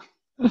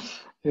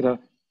 You know,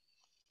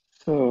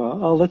 so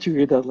I'll let you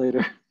read that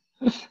later.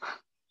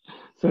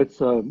 So it's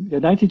yeah,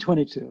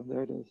 1922.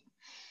 There it is.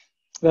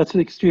 That's the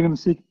extreme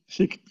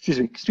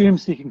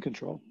seeking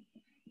control.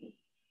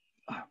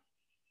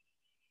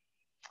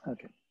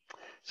 Okay,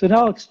 so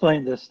now I'll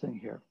explain this thing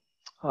here.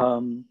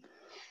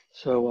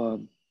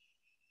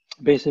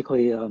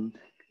 Basically,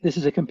 this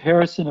is a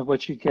comparison of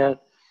what you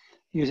get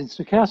using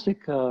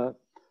stochastic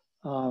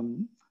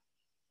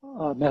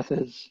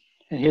methods,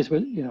 and here's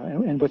what, you know,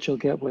 and what you'll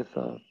get with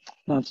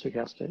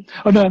non-stochastic.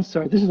 Oh no, I'm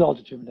sorry, this is all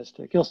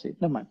deterministic. You'll see,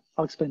 never mind,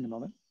 I'll explain in a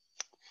moment.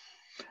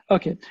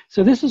 Okay,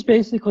 so this is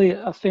basically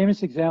a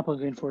famous example of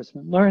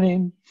reinforcement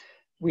learning.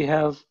 We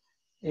have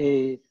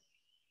this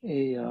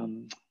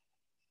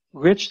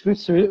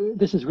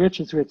is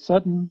Rich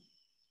Sutton.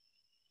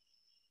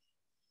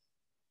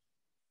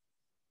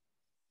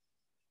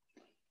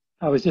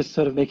 I was just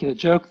sort of making a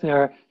joke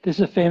there. This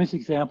is a famous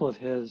example of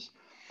his,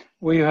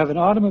 where you have an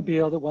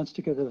automobile that wants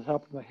to go to the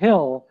top of a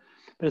hill,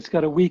 but it's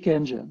got a weak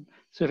engine.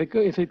 So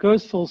if it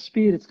goes full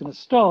speed, it's going to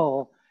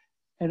stall,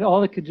 and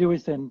all it could do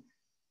is then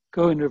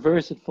go in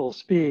reverse at full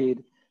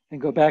speed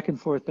and go back and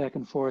forth, back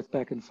and forth,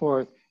 back and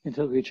forth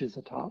until it reaches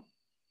the top.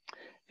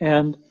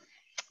 And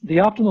the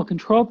optimal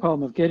control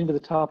problem of getting to the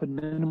top in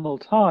minimal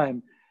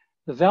time,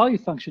 the value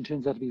function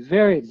turns out to be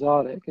very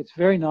exotic. It's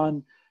very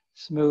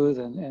non-smooth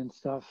and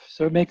stuff.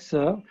 So it makes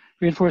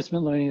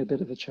reinforcement learning a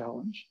bit of a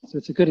challenge. So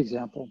it's a good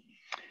example.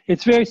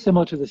 It's very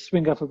similar to the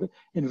swing off of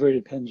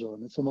inverted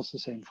pendulum. It's almost the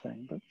same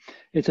thing, but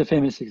it's a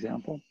famous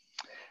example.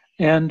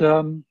 And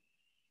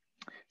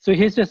so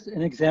here's just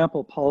an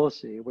example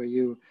policy where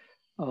you,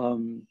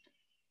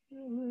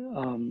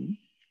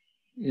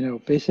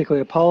 basically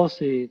a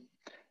policy,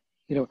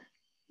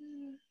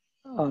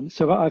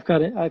 so I've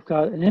got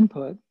an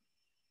input.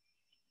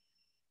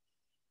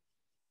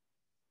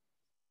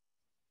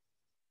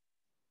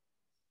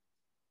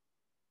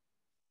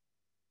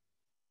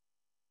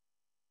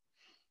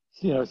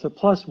 So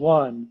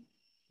 +1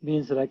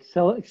 means that I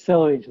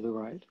accelerate to the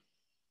right.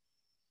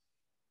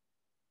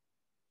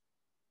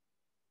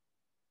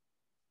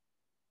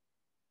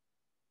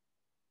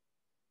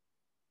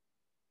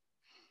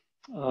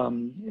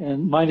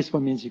 And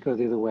 -1 means you go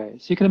the other way.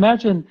 So you can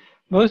imagine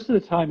most of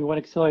the time you want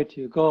to accelerate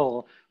to your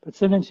goal, but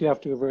sometimes you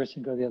have to reverse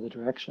and go the other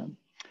direction.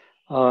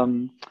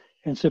 And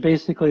so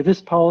basically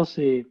this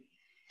policy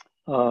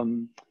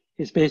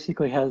is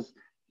basically has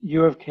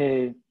U of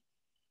k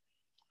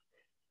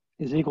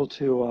is equal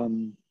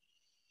to,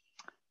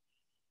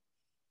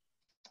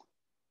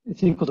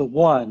 it's equal to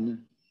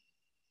 1.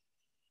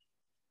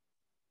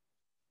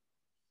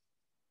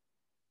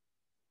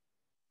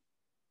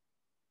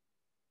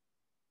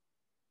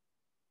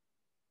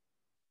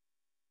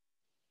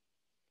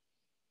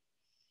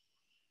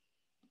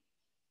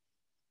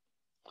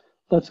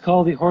 Let's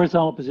call the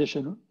horizontal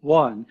position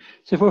 1.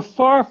 So if we're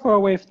far, far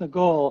away from the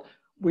goal,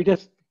 we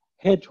just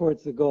head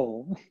towards the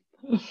goal.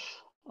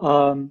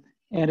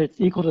 And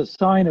it's equal to the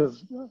sine of,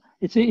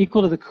 it's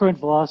equal to the current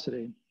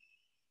velocity.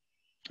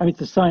 I mean, it's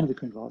the sine of the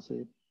current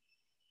velocity.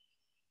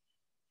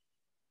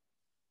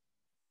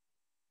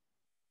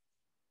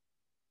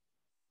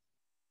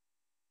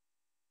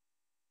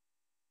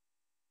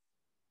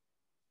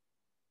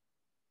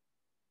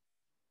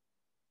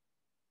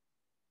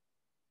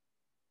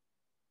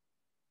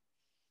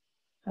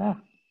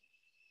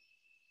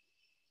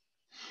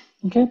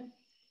 Okay.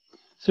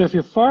 So if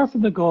you're far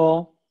from the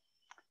goal,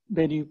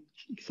 then you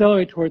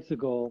accelerate towards the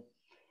goal.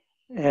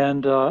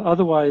 And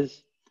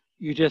otherwise,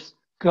 you just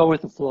go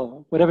with the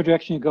flow. Whatever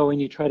direction you go in,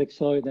 you try to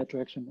accelerate in that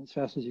direction as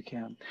fast as you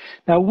can.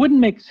 Now, it wouldn't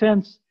make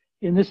sense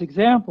in this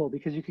example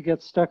because you could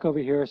get stuck over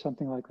here or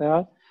something like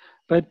that.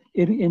 But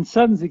in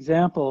Sutton's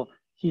example,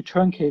 he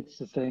truncates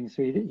the thing.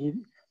 So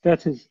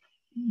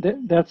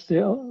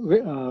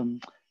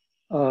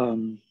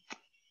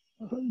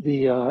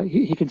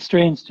he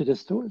constrains to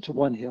just to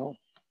one hill.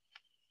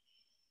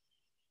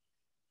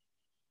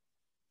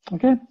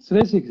 Okay, so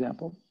there's the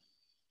example.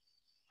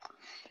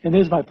 And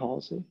there's my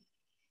policy.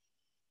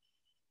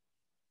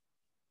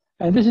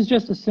 And this is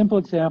just a simple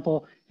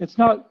example. It's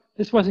not,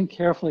 this wasn't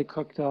carefully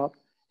cooked up.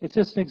 It's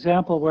just an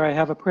example where I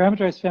have a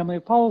parameterized family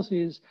of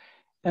policies,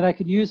 and I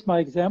can use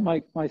my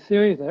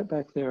theory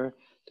back there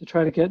to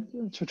try to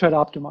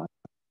optimize.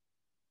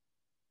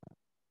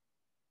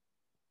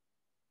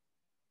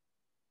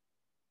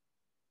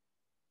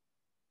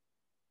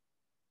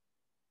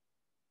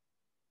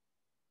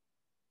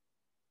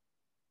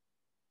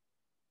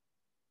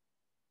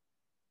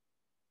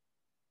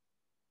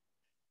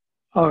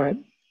 All right,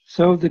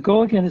 so the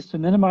goal again is to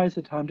minimize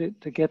the time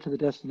to get to the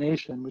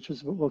destination, which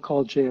is what we'll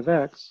call J of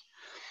X.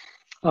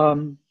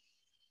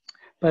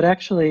 But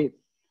actually,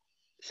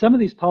 some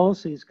of these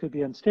policies could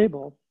be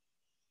unstable.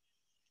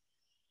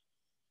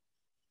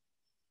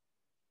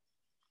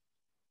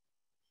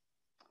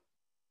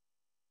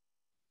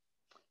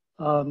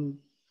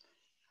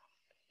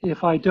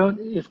 If my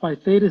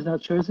theta is not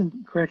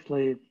chosen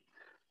correctly,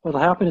 what'll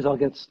happen is I'll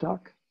get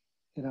stuck,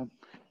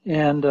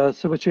 And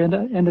so what you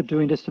end up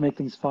doing just to make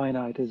things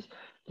finite is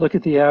look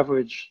at the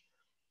average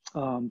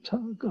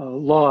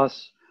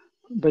loss,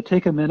 but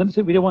take a minimum.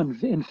 So we don't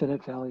want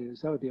infinite values.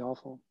 That would be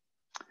awful.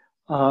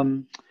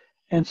 And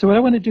so what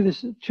I want to do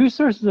is two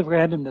sources of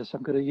randomness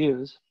I'm going to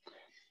use.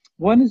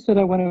 One is that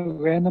I want to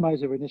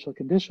randomize over initial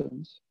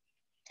conditions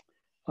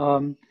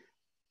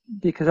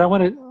because I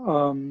want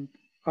an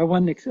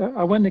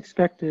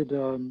expected.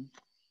 So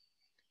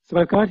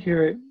what I've got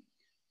here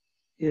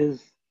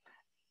is.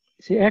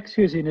 See, X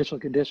here is the initial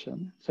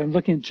condition. So I'm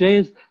looking at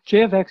J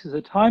of X is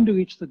the time to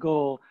reach the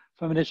goal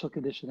from initial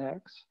condition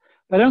X.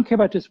 But I don't care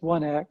about just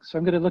one X. So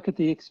I'm going to look at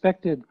the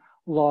expected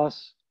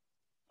loss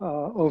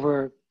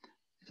over,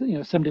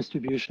 some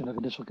distribution of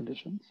initial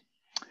conditions.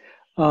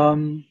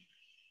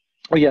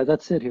 Oh yeah,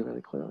 that's it here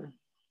really clearly.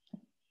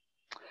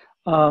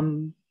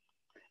 And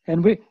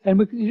we're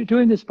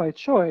doing this by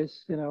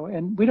choice,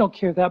 and we don't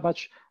care that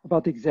much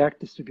about the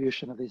exact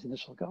distribution of these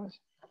initial guys.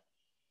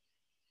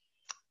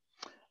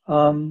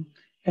 And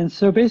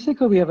so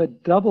basically we have a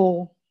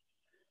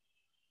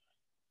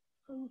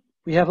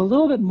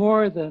little bit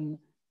more than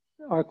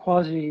our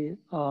quasi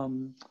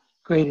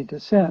gradient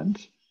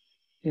descent,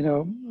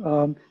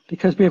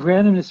 because we have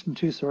randomness from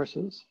two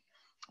sources.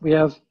 We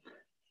have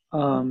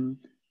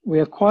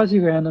quasi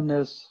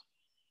randomness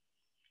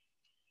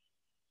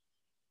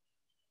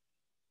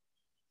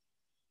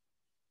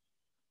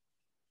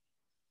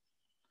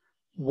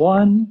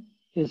 1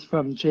 is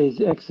from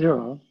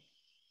Jx0,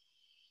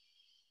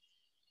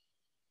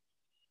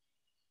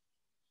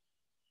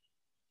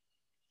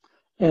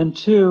 and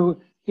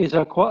 2 is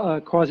a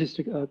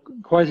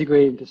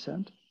quasi-gradient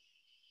descent.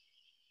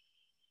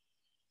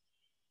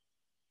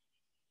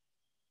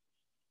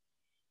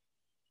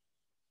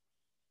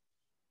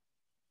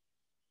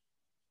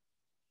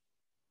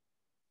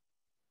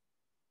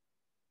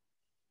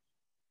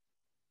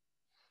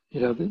 You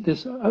know,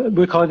 this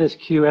we're calling this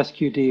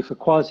QSQD for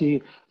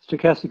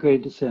quasi-stochastic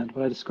gradient descent,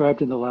 what I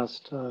described in the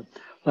last part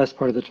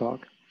of the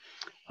talk.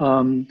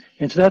 And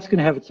so that's going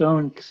to have its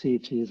own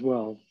CT as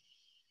well.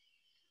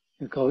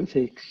 We call it,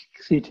 say,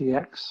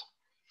 CTX.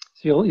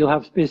 So you'll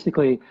have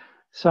basically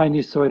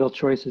sinusoidal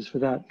choices for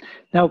that.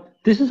 Now,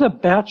 this is a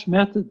batch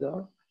method,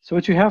 though. So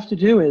what you have to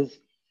do is,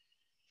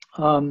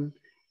 you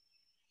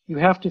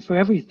have to, for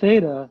every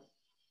theta,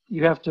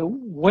 you have to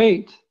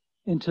wait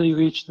until you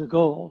reach the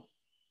goal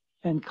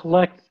and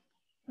collect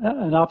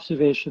an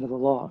observation of the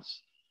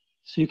loss.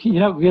 So you're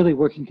not really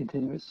working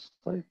continuously.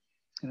 You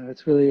know,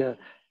 it's really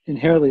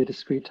inherently a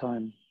discrete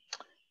time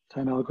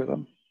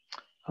algorithm.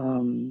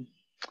 And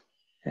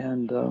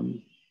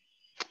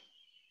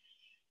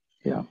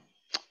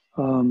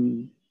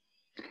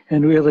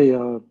really,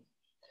 and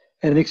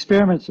the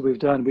experiments that we've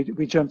done,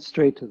 we jumped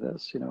straight to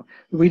this. You know,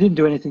 we didn't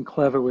do anything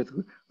clever with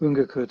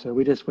Runge-Kutta.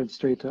 We just went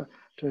straight to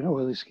an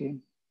Euler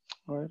scheme.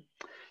 All right.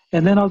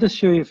 And then I'll just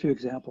show you a few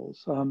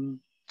examples.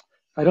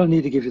 I don't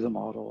need to give you the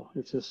model.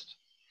 It's just,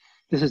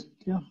 this is,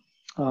 yeah.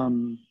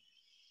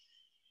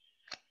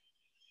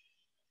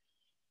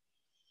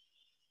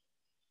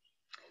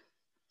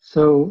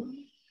 So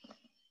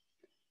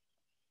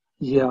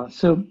these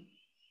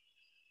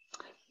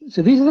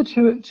are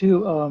the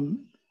two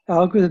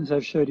algorithms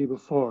I've showed you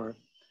before.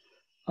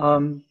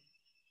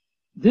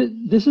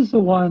 This is the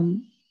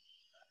one,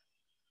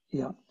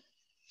 yeah.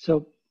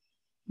 So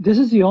this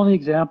is the only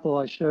example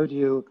I showed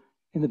you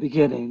in the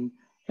beginning,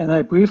 and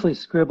I briefly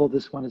scribbled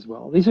this one as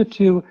well. These are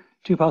two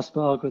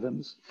possible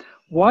algorithms.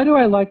 Why do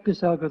I like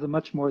this algorithm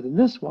much more than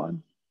this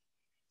one?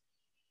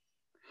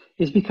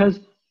 Is because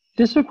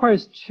this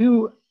requires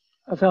 2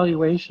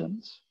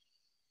 evaluations.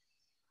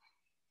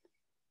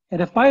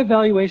 And if my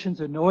evaluations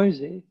are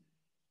noisy,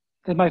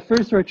 then my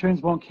first order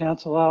terms won't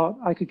cancel out.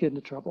 I could get into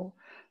trouble.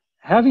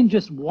 Having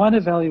just one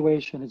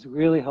evaluation is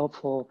really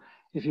helpful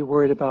if you're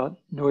worried about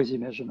noisy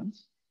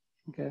measurements.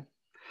 Okay.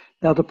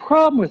 Now the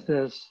problem with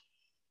this,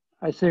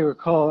 I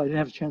recall, I didn't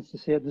have a chance to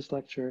say it in this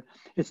lecture,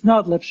 it's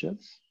not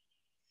Lipschitz.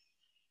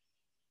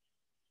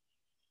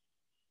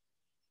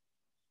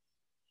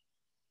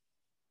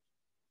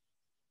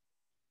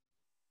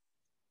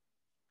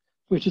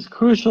 Which is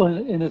crucial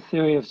in the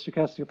theory of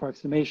stochastic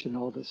approximation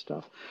and all this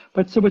stuff.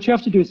 But so what you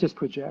have to do is just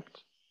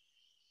project.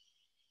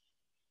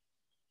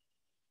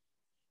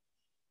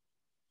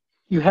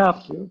 You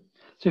have to.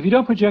 So if you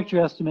don't project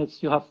your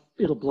estimates,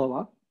 it'll blow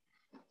up.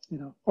 You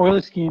know,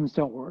 Euler schemes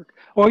don't work.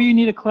 Or you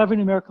need a clever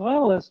numerical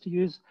analyst to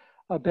use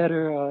a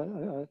better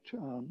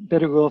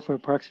rule for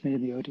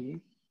approximating the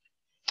ODE.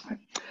 Right.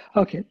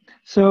 Okay,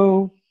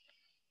 so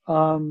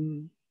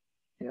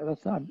yeah,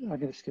 that's not, I'm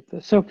going to skip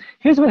this. So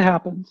here's what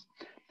happens.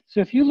 So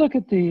if you look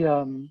at the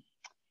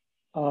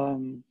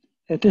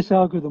at this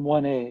algorithm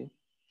 1A,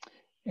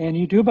 and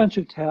you do a bunch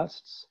of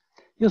tests,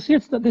 you'll see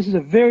this is a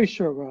very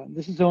short run.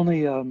 This is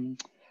only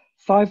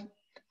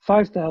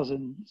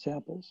 5,000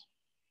 samples.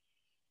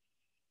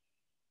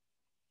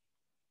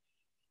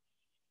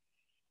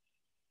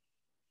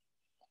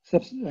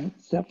 Steps.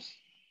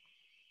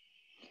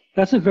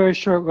 That's a very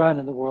short run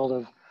in the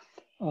world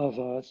of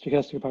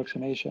stochastic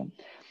approximation.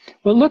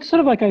 Well, it looks sort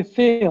of like I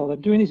failed.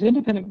 I'm doing these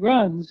independent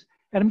runs,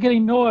 and I'm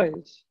getting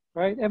noise,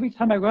 right? Every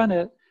time I run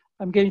it,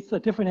 I'm getting a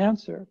different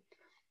answer.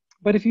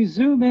 But if you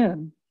zoom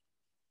in,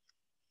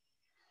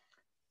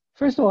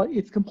 first of all,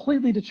 it's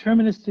completely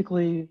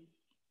deterministically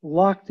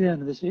locked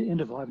in this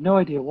interval. I have no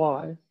idea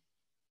why.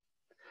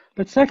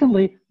 But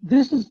secondly,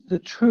 this is the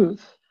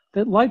truth.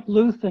 That light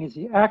blue thing is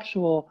the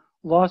actual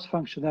loss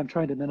function that I'm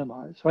trying to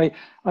minimize. So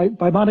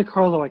by Monte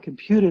Carlo, I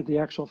computed the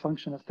actual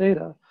function of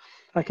theta.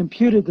 I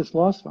computed this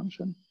loss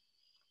function,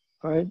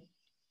 all right?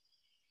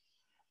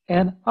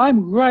 And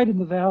I'm right in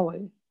the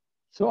valley.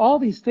 So all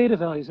these theta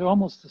values are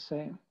almost the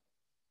same.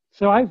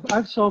 So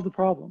I've solved the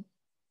problem,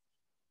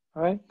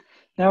 all right?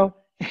 Now,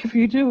 if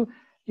you do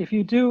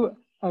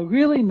a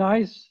really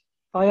nice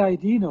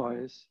IID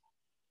noise,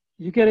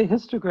 you get a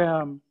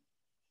histogram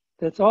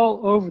that's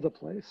all over the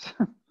place.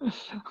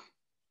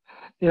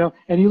 You know,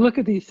 and you look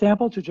at these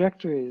sample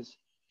trajectories.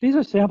 These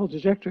are sample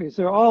trajectories.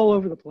 They're all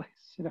over the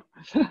place, you know,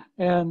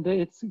 and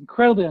it's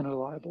incredibly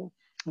unreliable.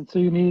 And so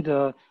you need,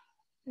 you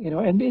know,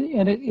 and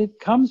it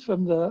comes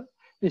from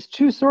there's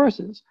 2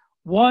 sources.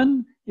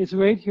 One is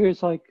right here.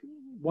 It's like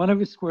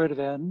 1/squared of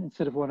n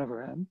instead of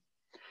 1/n.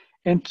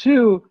 And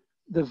 2,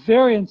 the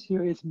variance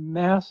here is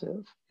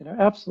massive, you know,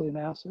 absolutely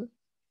massive.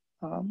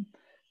 So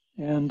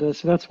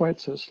that's why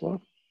it's so slow.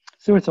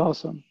 So it's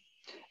awesome.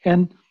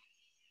 And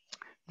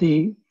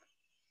the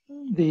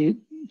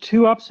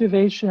 2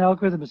 observation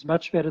algorithm is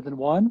much better than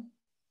 1.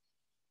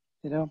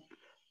 You know,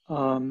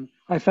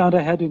 I found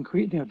I had to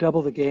increase,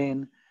 double the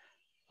gain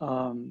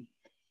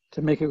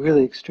to make it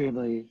really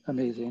extremely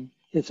amazing.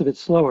 It's a bit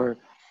slower,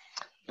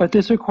 but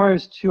this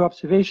requires 2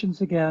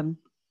 observations again.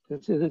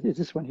 It's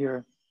this one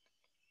here.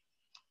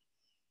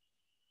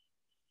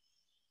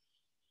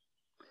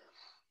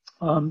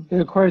 It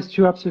requires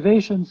 2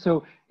 observations.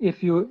 So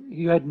if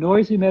you had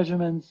noisy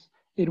measurements,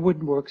 it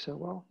wouldn't work so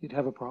well. You'd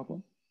have a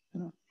problem.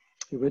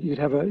 It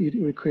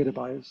would create a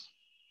bias.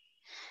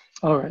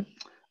 All right.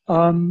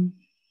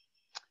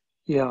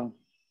 Yeah.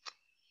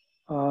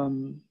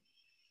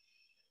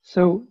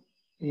 So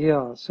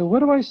what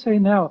do I say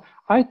now?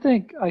 I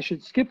think I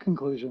should skip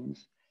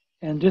conclusions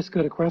and just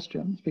go to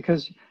questions,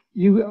 because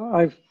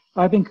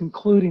I've been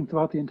concluding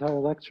throughout the entire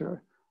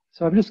lecture.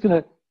 So I'm just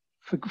going to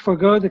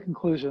forgo the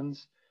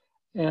conclusions,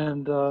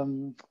 and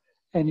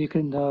you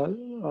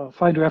can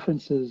find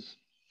references.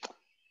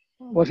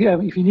 Well,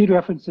 if you need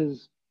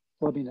references,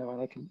 let me know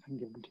and I can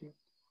give them to you.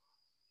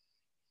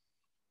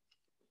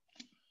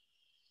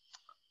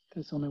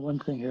 There's only one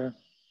thing here.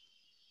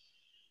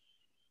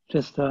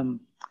 Just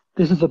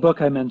this is the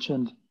book I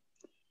mentioned.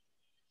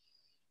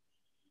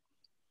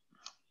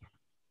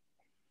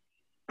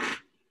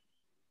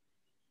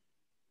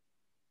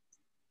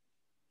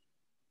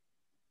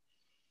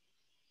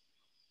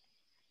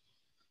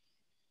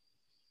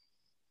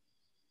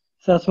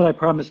 So that's what I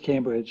promised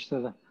Cambridge.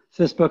 So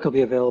this book will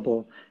be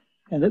available,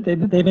 and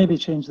they maybe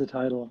change the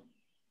title.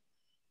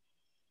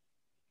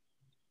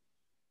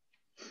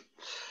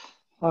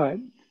 All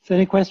right. So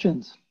any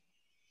questions?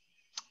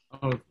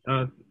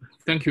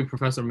 Thank you,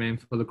 Professor Meyn,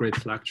 for the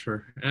great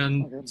lecture.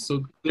 And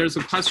so there's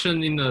a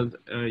question in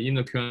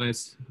the Q&A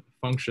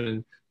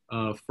function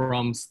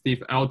from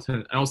Steve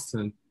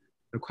Elston.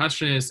 The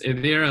question is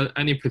there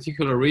any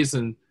particular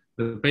reason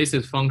the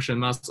basis function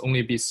must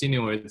only be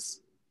sinuous?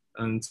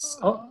 And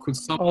could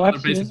some other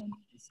basis function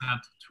be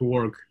set to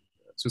work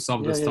to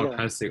solve the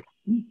stochastic?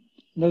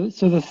 No,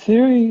 so the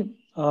theory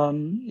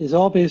is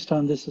all based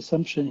on this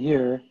assumption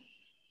here.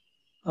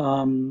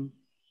 Where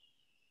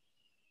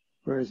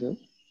is it?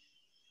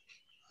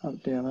 Oh,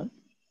 damn it.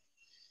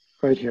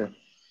 Right here.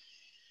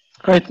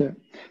 Right there.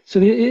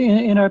 So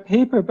in our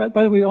paper, by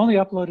the way, we only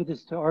uploaded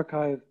this to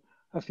arXiv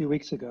a few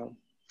weeks ago.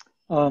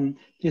 The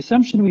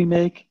assumption we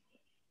make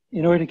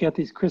in order to get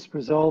these crisp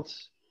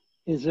results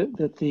is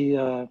that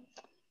the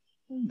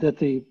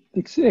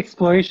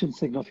exploration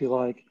signal, if you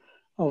like,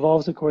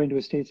 evolves according to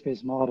a state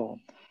space model.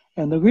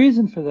 And the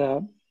reason for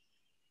that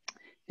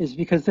is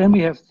because then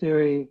we have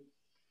theory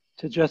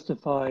to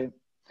justify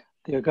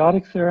the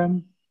ergodic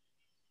theorem,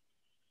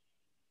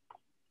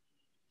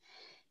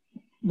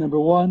 number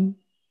 1,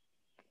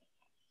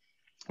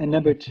 and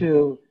number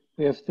 2,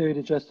 we have theory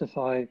to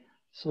justify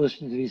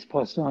solutions to these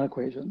Poisson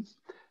equations.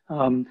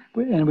 And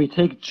we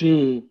take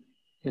G,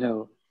 G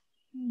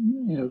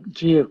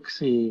of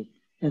C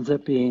ends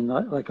up being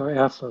like our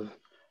F of,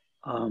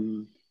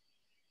 a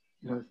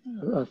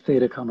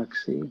theta comic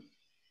C.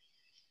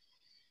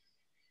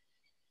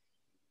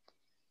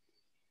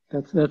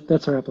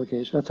 That's our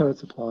application. That's how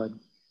it's applied.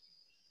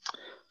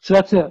 So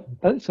that's it.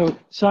 So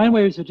sine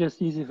waves are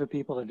just easy for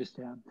people to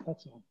understand.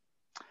 That's all.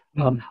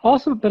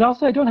 Also,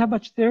 I don't have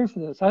much theory for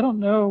this. I don't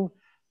know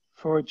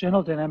for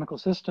general dynamical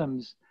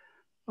systems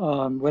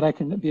when I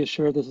can be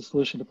assured there's a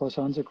solution to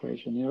Poisson's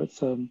equation.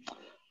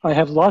 I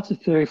have lots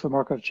of theory for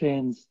Markov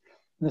chains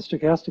in the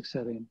stochastic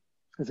setting.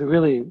 There's a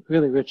really,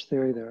 really rich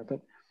theory there,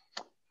 but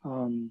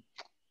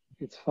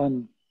it's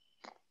fun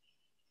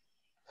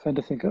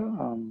to think of.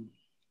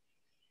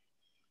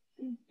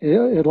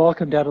 It'll all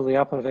come down to the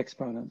output of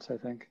exponents, I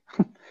think.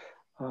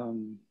 I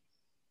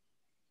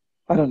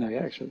don't know,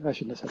 actually. I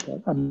shouldn't have said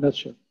that. I'm not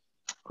sure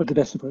what the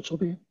best approach will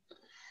be.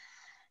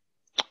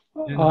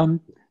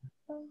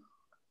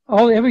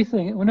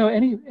 Everything. Well, no,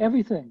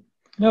 everything.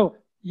 No,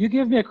 you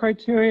give me a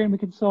criteria and we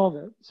can solve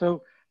it.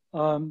 So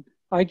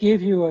I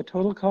gave you a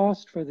total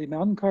cost for the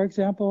mountain car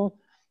example.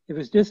 If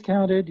it's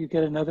discounted, you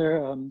get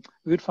another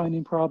root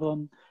finding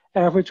problem.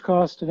 Average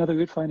cost, another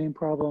root finding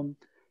problem.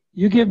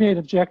 You give me an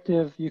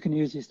objective, you can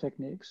use these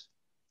techniques.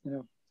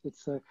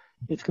 It's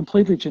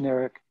completely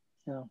generic.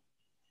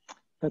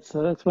 That's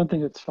one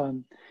thing that's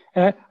fun.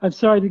 And I'm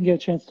sorry I didn't get a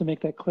chance to make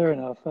that clear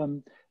enough.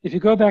 If you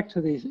go back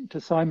to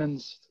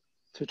Simon's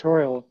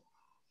tutorial,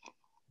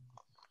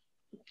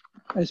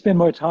 I spend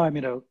more time,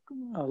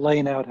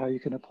 laying out how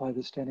you can apply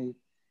this to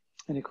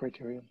any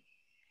criteria.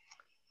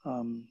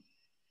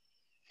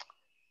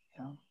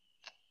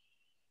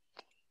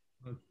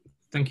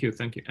 Thank you.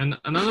 And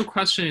another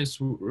question is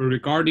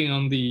regarding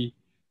on the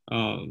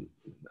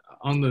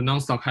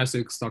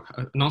non-stochastic,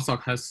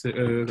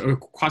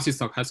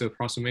 quasi-stochastic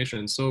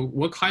approximation. So,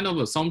 what kind of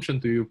assumption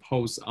do you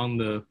pose on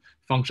the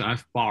function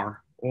f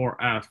bar or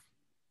f,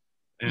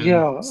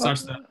 and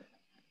such that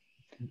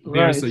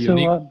there's a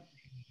unique? All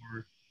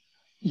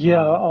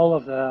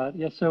of that.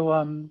 Yeah.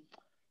 So,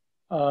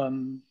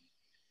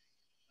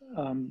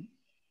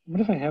 what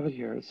if I have it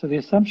here? So the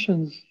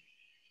assumptions.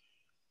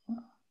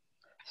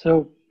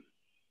 So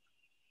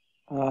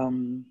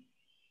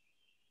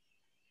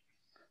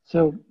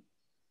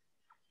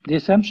the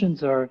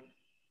assumptions are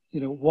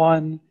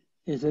one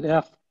is at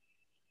F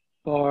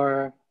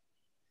bar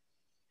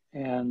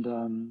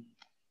and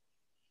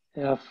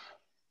F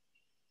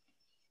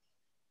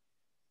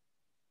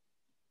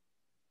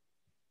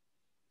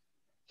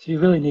so you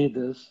really need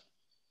this.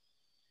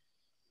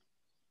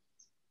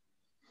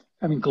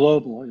 I mean,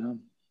 global,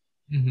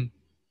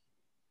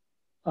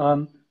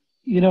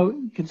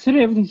 consider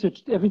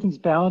everything's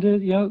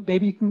bounded,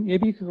 maybe you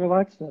can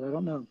relax that, I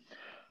don't know.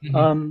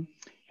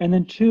 And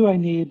then 2, I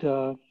need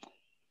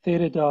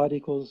theta dot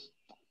equals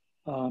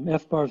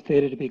F bar of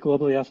theta to be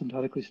globally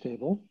asymptotically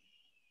stable.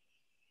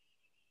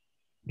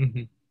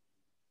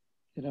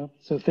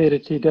 So theta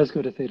T does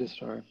go to theta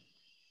star.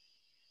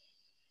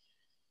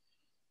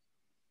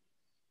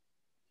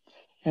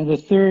 And the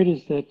third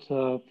is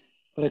that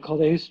what I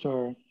call A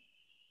star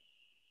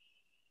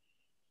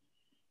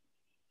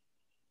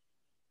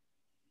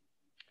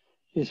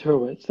is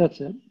Hurwitz. That's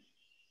it.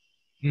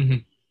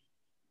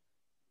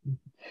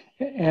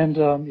 And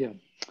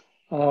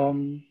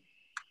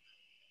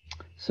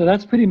so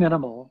that's pretty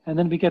minimal. And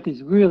then we get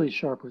these really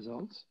sharp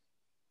results.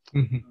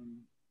 So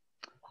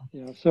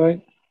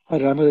I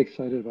don't know, I'm really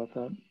excited about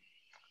that.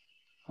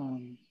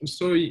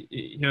 So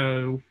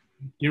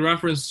in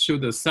reference to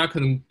the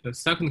second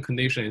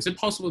condition, is it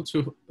possible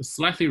to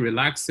slightly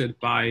relax it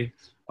by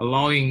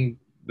allowing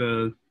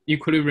the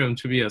equilibrium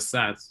to be a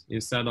set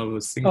instead of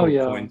a single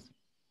point?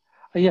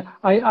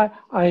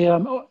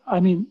 I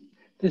mean,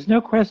 there's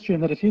no question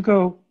that if you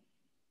go,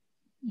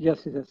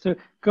 yes, it is. So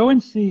go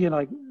and see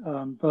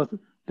both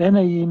Ben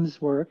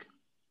Aim's work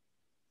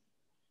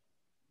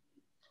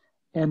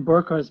and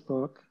Burkar's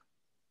book.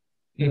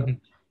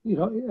 And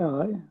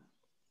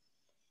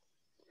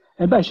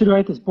I should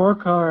write this,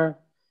 Burkar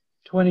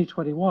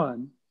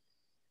 2021,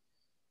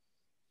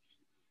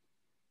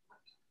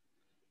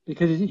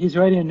 because he's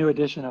writing a new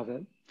edition of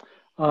it.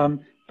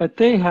 But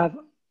they have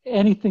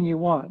anything you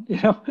want,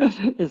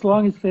 as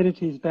long as theta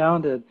t is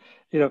bounded,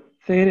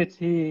 theta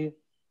t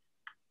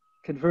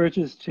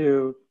converges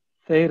to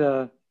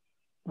theta,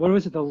 what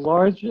was it,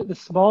 the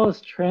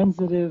smallest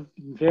transitive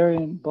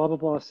invariant blah, blah,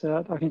 blah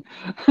set. I mean,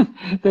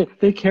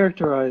 they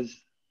characterize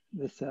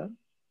the set.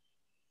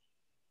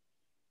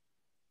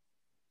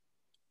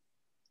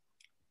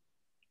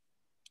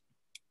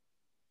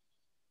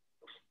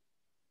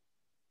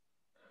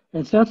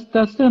 And so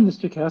that's done the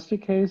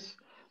stochastic case,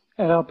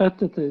 and I'll bet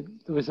that the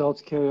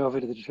results carry over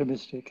to the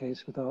deterministic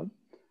case without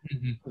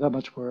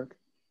much work.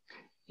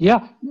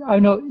 Yeah, I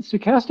know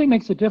stochastic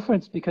makes a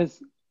difference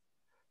because,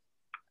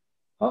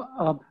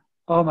 oh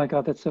my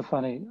God, that's so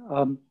funny.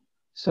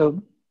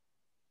 So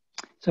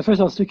first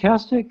of all,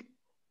 stochastic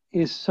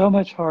is so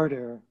much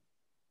harder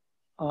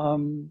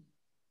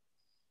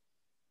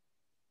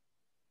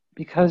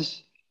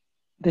because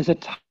there's a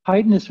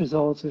tightness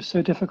results are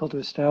so difficult to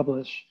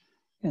establish.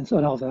 And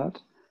all that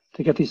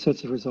to get these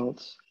sorts of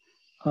results.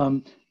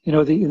 In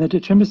the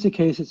deterministic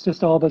case, it's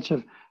just all a bunch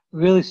of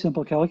really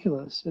simple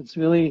calculus. It's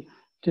really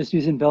just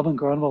using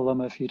Bellman-Gronwall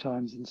lemma a few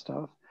times and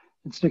stuff.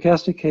 In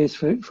stochastic case,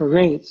 for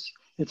rates,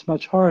 it's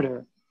much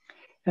harder.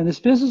 And this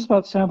business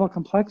about sample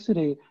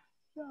complexity,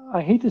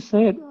 I hate to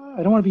say it,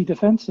 I don't want to be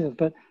defensive,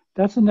 but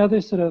that's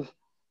another sort of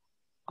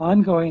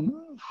ongoing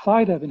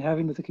fight I've been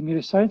having with the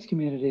computer science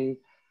community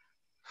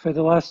for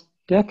the last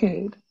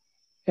decade.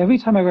 Every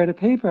time I write a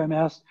paper, I'm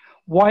asked,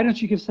 why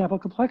don't you give sample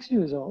complexity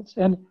results?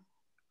 And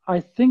I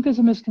think there's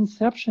a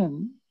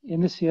misconception in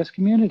the CS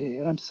community.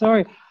 And I'm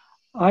sorry,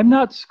 I'm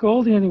not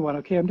scolding anyone,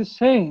 okay? I'm just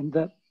saying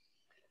that,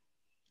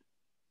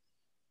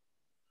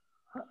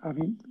 I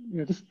mean,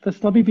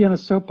 just let me be on a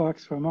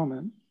soapbox for a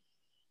moment.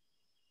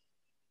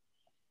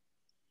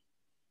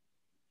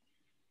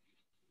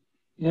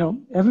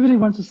 Everybody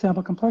wants a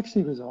sample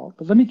complexity result,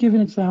 but let me give you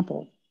an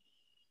example.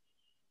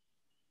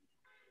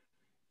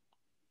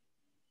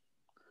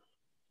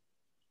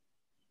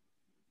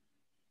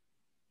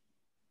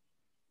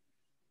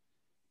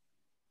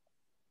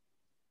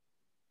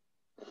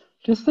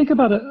 Just think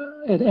about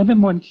an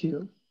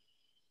MM1Q.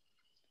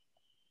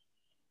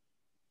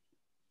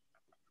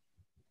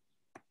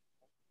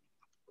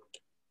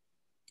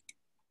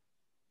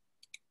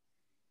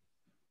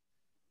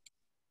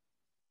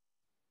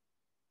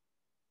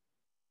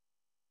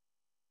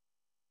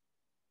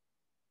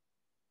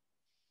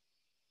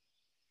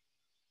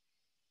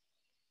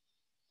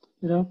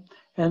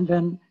 And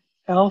then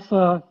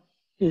alpha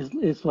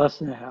is less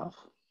than a half,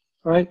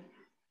 right?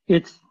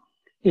 It's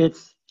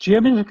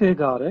geometrically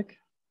ergodic.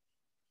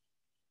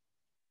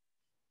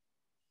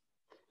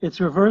 It's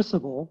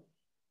reversible.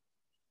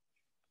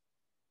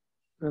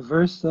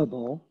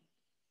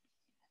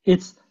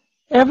 It's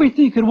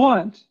everything you could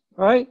want,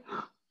 right?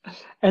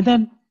 And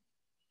then,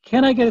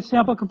 can I get a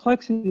sample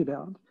complexity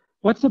bound?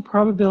 What's the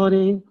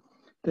probability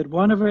that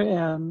 1 over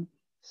n,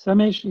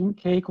 summation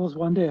k equals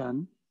 1 to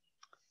n,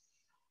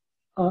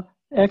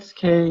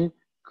 xk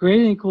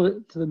greater than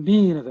equal to the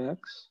mean of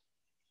x,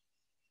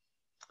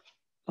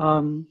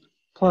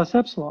 plus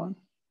epsilon,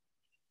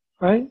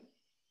 right?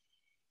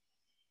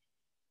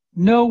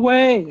 No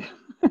way.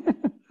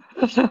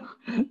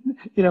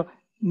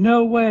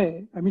 No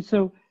way. I mean,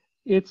 so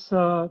it's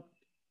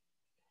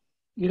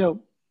you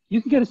know,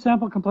 you can get a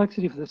sample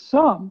complexity for the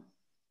sum.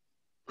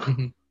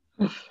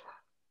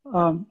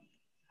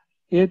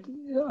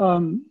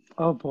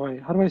 Oh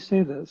boy, how do I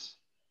say this?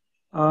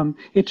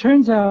 It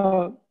turns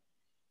out,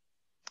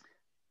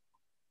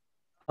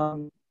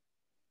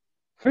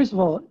 first of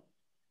all,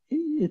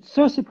 it's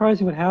so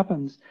surprising what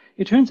happens.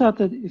 It turns out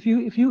that if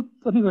you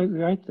let me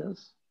rewrite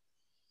this.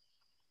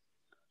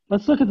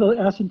 Let's look at the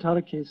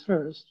asymptotic case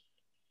first.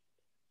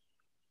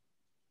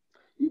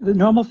 The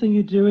normal thing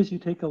you do is you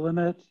take a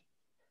limit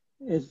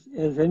as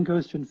n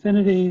goes to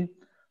infinity,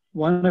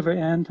 1 over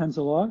n times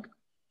the log.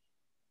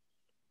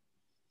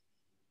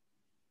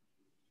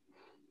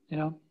 You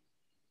know,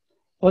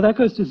 well, that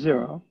goes to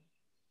 0.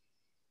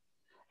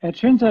 And it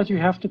turns out you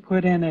have to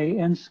put in a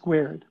n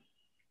squared.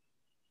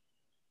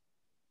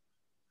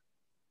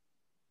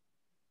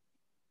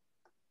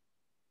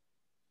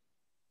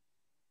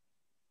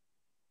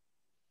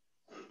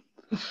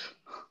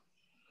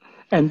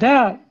 And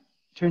that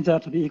turns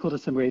out to be equal to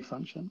some rate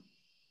function.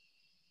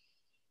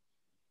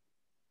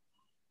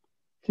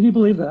 Can you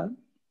believe that?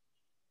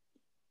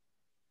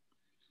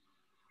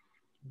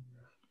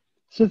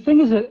 So the thing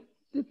is that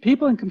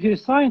people in computer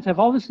science have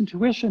all this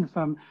intuition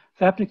from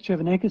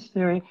Vapnik-Chervonenkis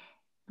theory,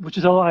 which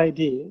is all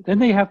ID. Then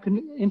they have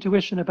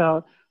intuition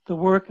about the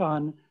work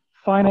on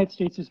finite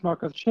states as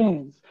Markov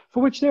chains,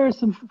 for which there are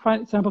some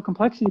sample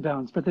complexity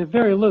bounds, but they're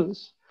very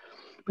loose.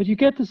 But you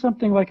get to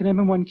something like an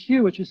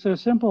MM1Q, which is so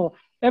simple,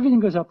 everything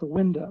goes out the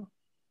window,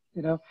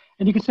 you know?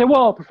 And you can say,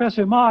 well,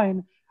 Professor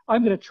Meyn,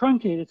 I'm going to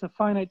truncate. It's a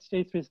finite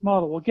state-space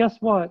model. Well, guess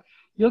what?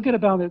 You'll get a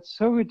bound that's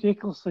so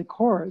ridiculously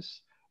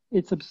coarse,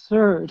 it's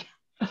absurd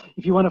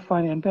if you want to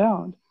find n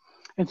bound.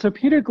 And so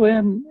Peter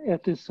Glynn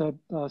at this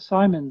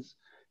Simons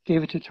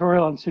gave a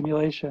tutorial on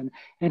simulation,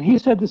 and he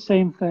said the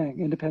same thing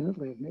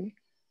independently of me.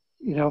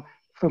 You know,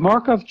 for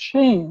Markov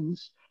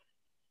chains,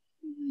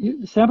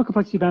 the sample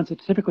complexity bounds are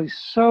typically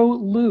so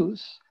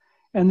loose,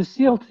 and the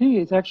CLT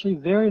is actually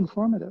very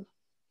informative.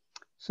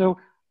 So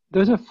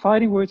those are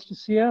fighting words to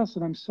CS,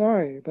 and I'm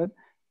sorry, but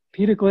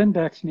Peter Glynn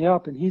backs me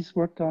up, and he's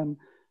worked on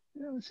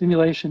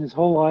simulation his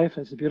whole life,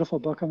 has a beautiful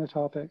book on the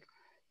topic.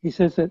 He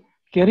says that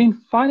getting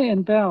finite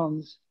n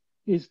bounds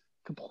is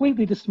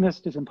completely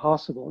dismissed as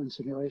impossible in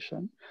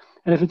simulation.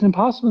 And if it's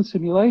impossible in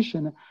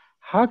simulation,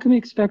 how can we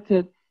expect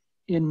it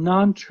in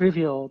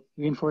non-trivial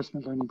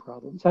reinforcement learning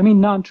problems? I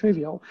mean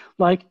non-trivial,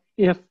 like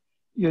if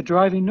your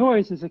driving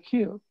noise is a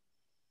cue.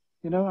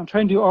 You know, I'm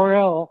trying to do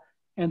RL,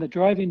 and the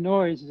driving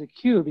noise is a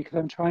cue because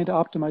I'm trying to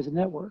optimize a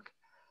network.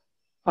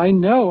 I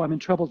know I'm in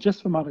trouble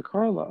just for Monte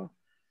Carlo,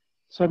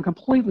 so I'm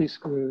completely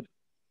screwed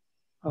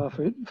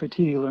for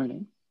TD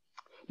learning.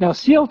 Now,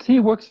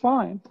 CLT works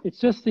fine. It's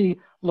just the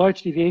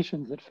large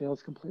deviations that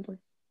fails completely,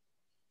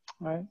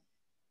 right?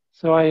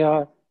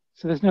 So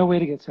so there's no way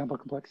to get sample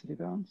complexity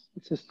bounds.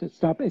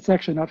 It's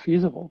actually not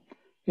feasible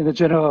in the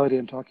generality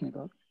I'm talking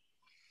about.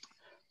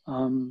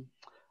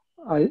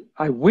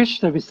 I wish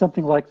there was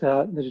something like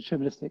that in the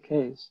deterministic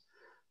case.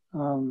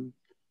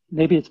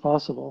 Maybe it's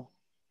possible.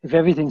 If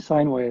everything's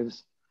sine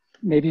waves,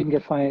 maybe you can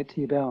get finite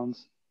T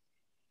bounds.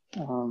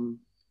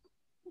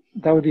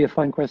 That would be a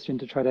fun question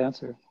to try to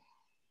answer.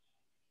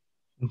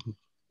 Mm-hmm.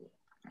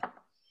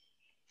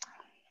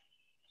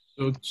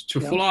 So to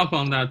follow up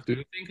on that, do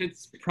you think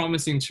it's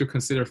promising to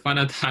consider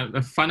finite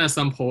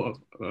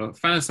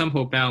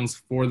sample bounds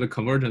for the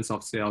convergence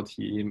of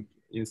CLT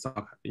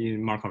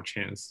in Markov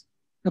chains?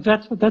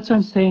 That's what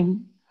I'm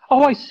saying.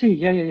 Oh, I see.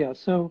 Yeah.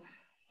 So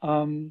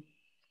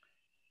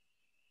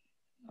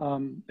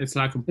it's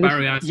like a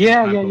bariatric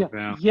type of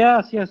bound.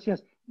 Yes.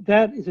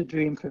 That is a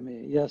dream for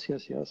me. Yes.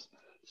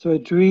 So a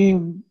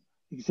dream,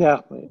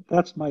 exactly.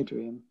 That's my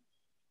dream.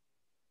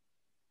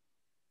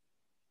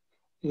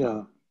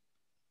 Yeah.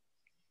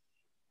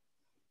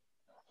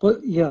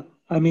 But yeah,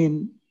 I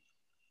mean,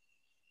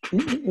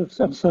 of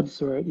some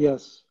sort,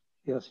 yes.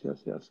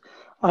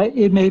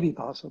 It may be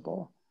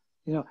possible.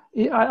 You know,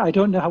 I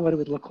don't know what it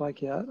would look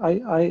like yet.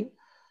 I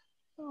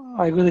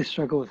really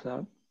struggle with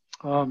that.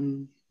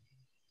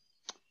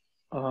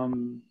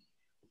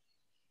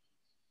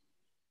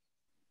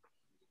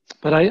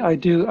 But I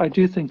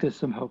do think there's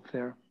some hope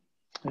there.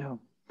 Yeah,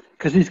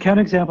 because these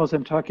counterexamples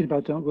I'm talking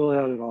about don't rule it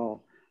out at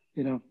all.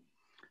 You know,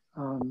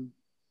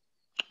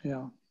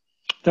 yeah.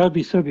 That would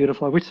be so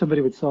beautiful. I wish somebody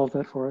would solve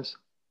that for us.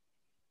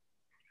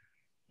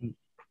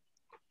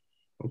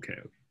 Okay,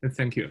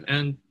 thank you.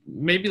 And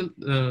maybe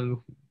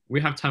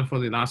we have time for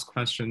the last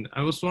question.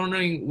 I was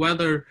wondering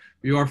whether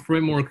your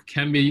framework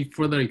can be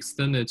further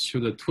extended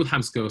to the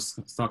 2-time-scale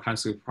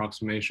stochastic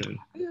approximation.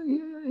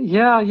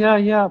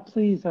 Yeah.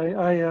 Please,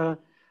 I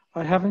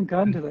haven't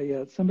gotten to that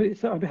yet. So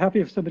I'm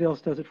happy if somebody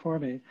else does it for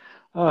me.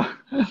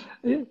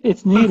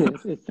 It's needed.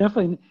 It's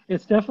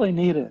definitely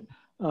needed.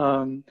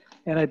 And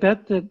I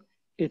bet that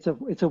it's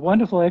a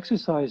wonderful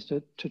exercise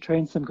to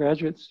train some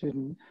graduate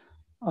student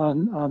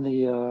on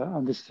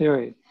this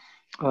theory,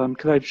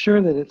 because I'm sure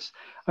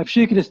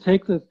you could just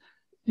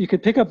you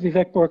could pick up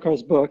Vivek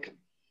Borkar's book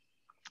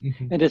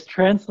and just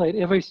translate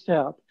every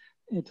step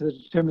into the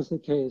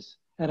deterministic case,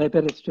 and I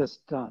bet it's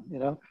just done. You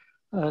know,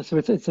 So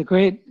it's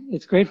great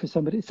for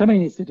somebody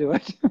needs to do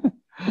it.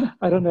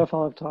 I don't know if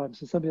I'll have time,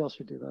 so somebody else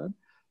should do that.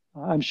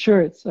 I'm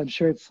sure it's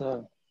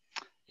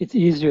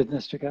easier than the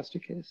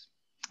stochastic case.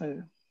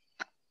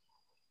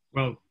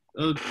 Well,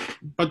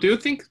 but do you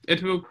think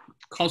it will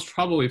cause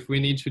trouble if we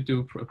need to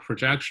do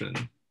projection?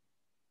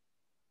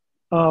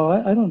 Oh,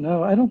 I don't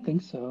know. I don't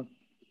think so.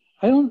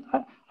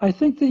 I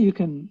think that you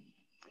can.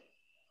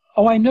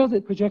 Oh, I know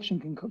that projection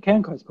can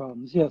cause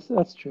problems. Yes,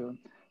 that's true.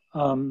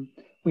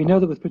 We know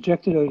that with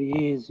projected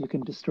ODEs, you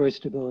can destroy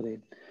stability.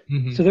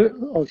 Mm-hmm. So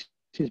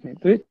excuse me.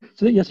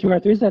 So yes, you're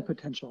right. There is that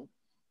potential.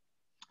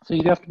 So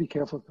you have to be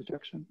careful with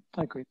projection.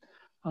 I agree.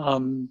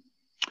 And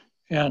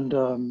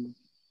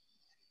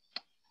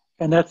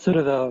that's sort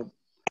of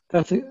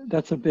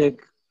that's a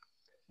big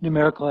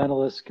numerical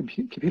analyst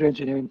computer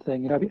engineering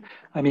thing. You know,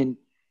 I mean,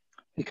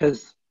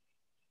 because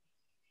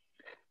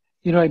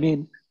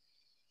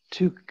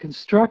to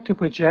construct a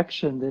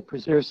projection that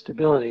preserves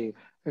stability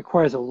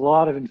requires a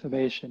lot of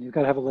information. You've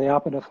got to have a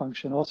Lyapunov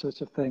function, all sorts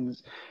of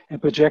things,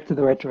 and project in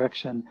the right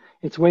direction.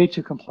 It's way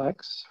too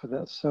complex for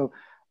this. So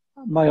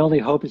my only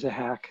hope is a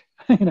hack,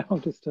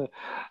 just to,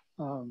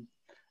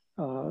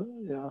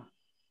 yeah.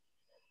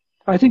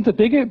 I think the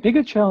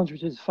bigger challenge,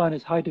 which is fun,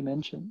 is high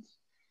dimensions.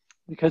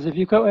 Because if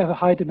you have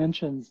high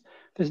dimensions,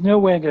 there's no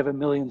way I'm gonna have a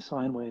million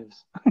sine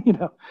waves,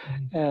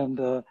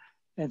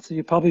 and so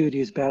you probably would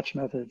use batch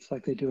methods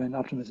like they do in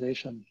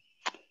optimization.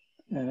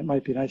 And it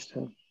might be nice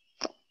to,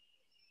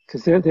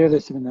 because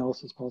there's some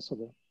analysis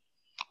possible.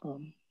 Oh,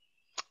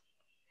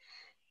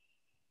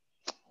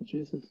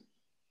 Jesus.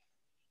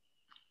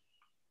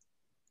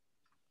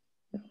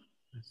 Yeah.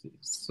 I see.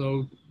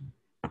 So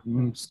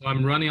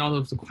I'm running out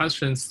of the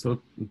questions.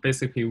 So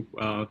basically,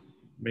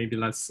 maybe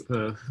let's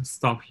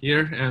stop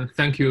here. And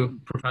thank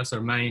you, Professor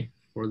Meyn,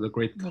 for the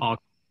great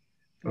talk.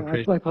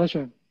 My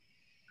pleasure.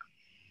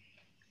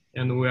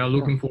 And we are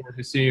looking forward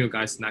to seeing you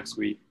guys next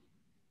week.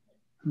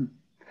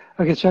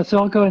 Okay, so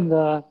I'll go and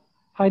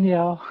hi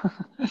Niao.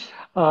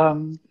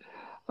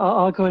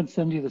 I'll go and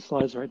send you the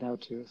slides right now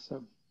too.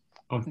 So.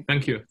 Oh,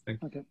 thank you.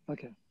 Thank you. Okay.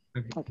 Okay.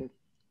 Okay.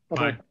 Bye.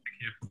 Bye.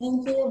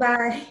 Thank you.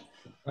 Bye.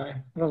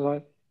 Bye. Bye.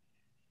 Bye.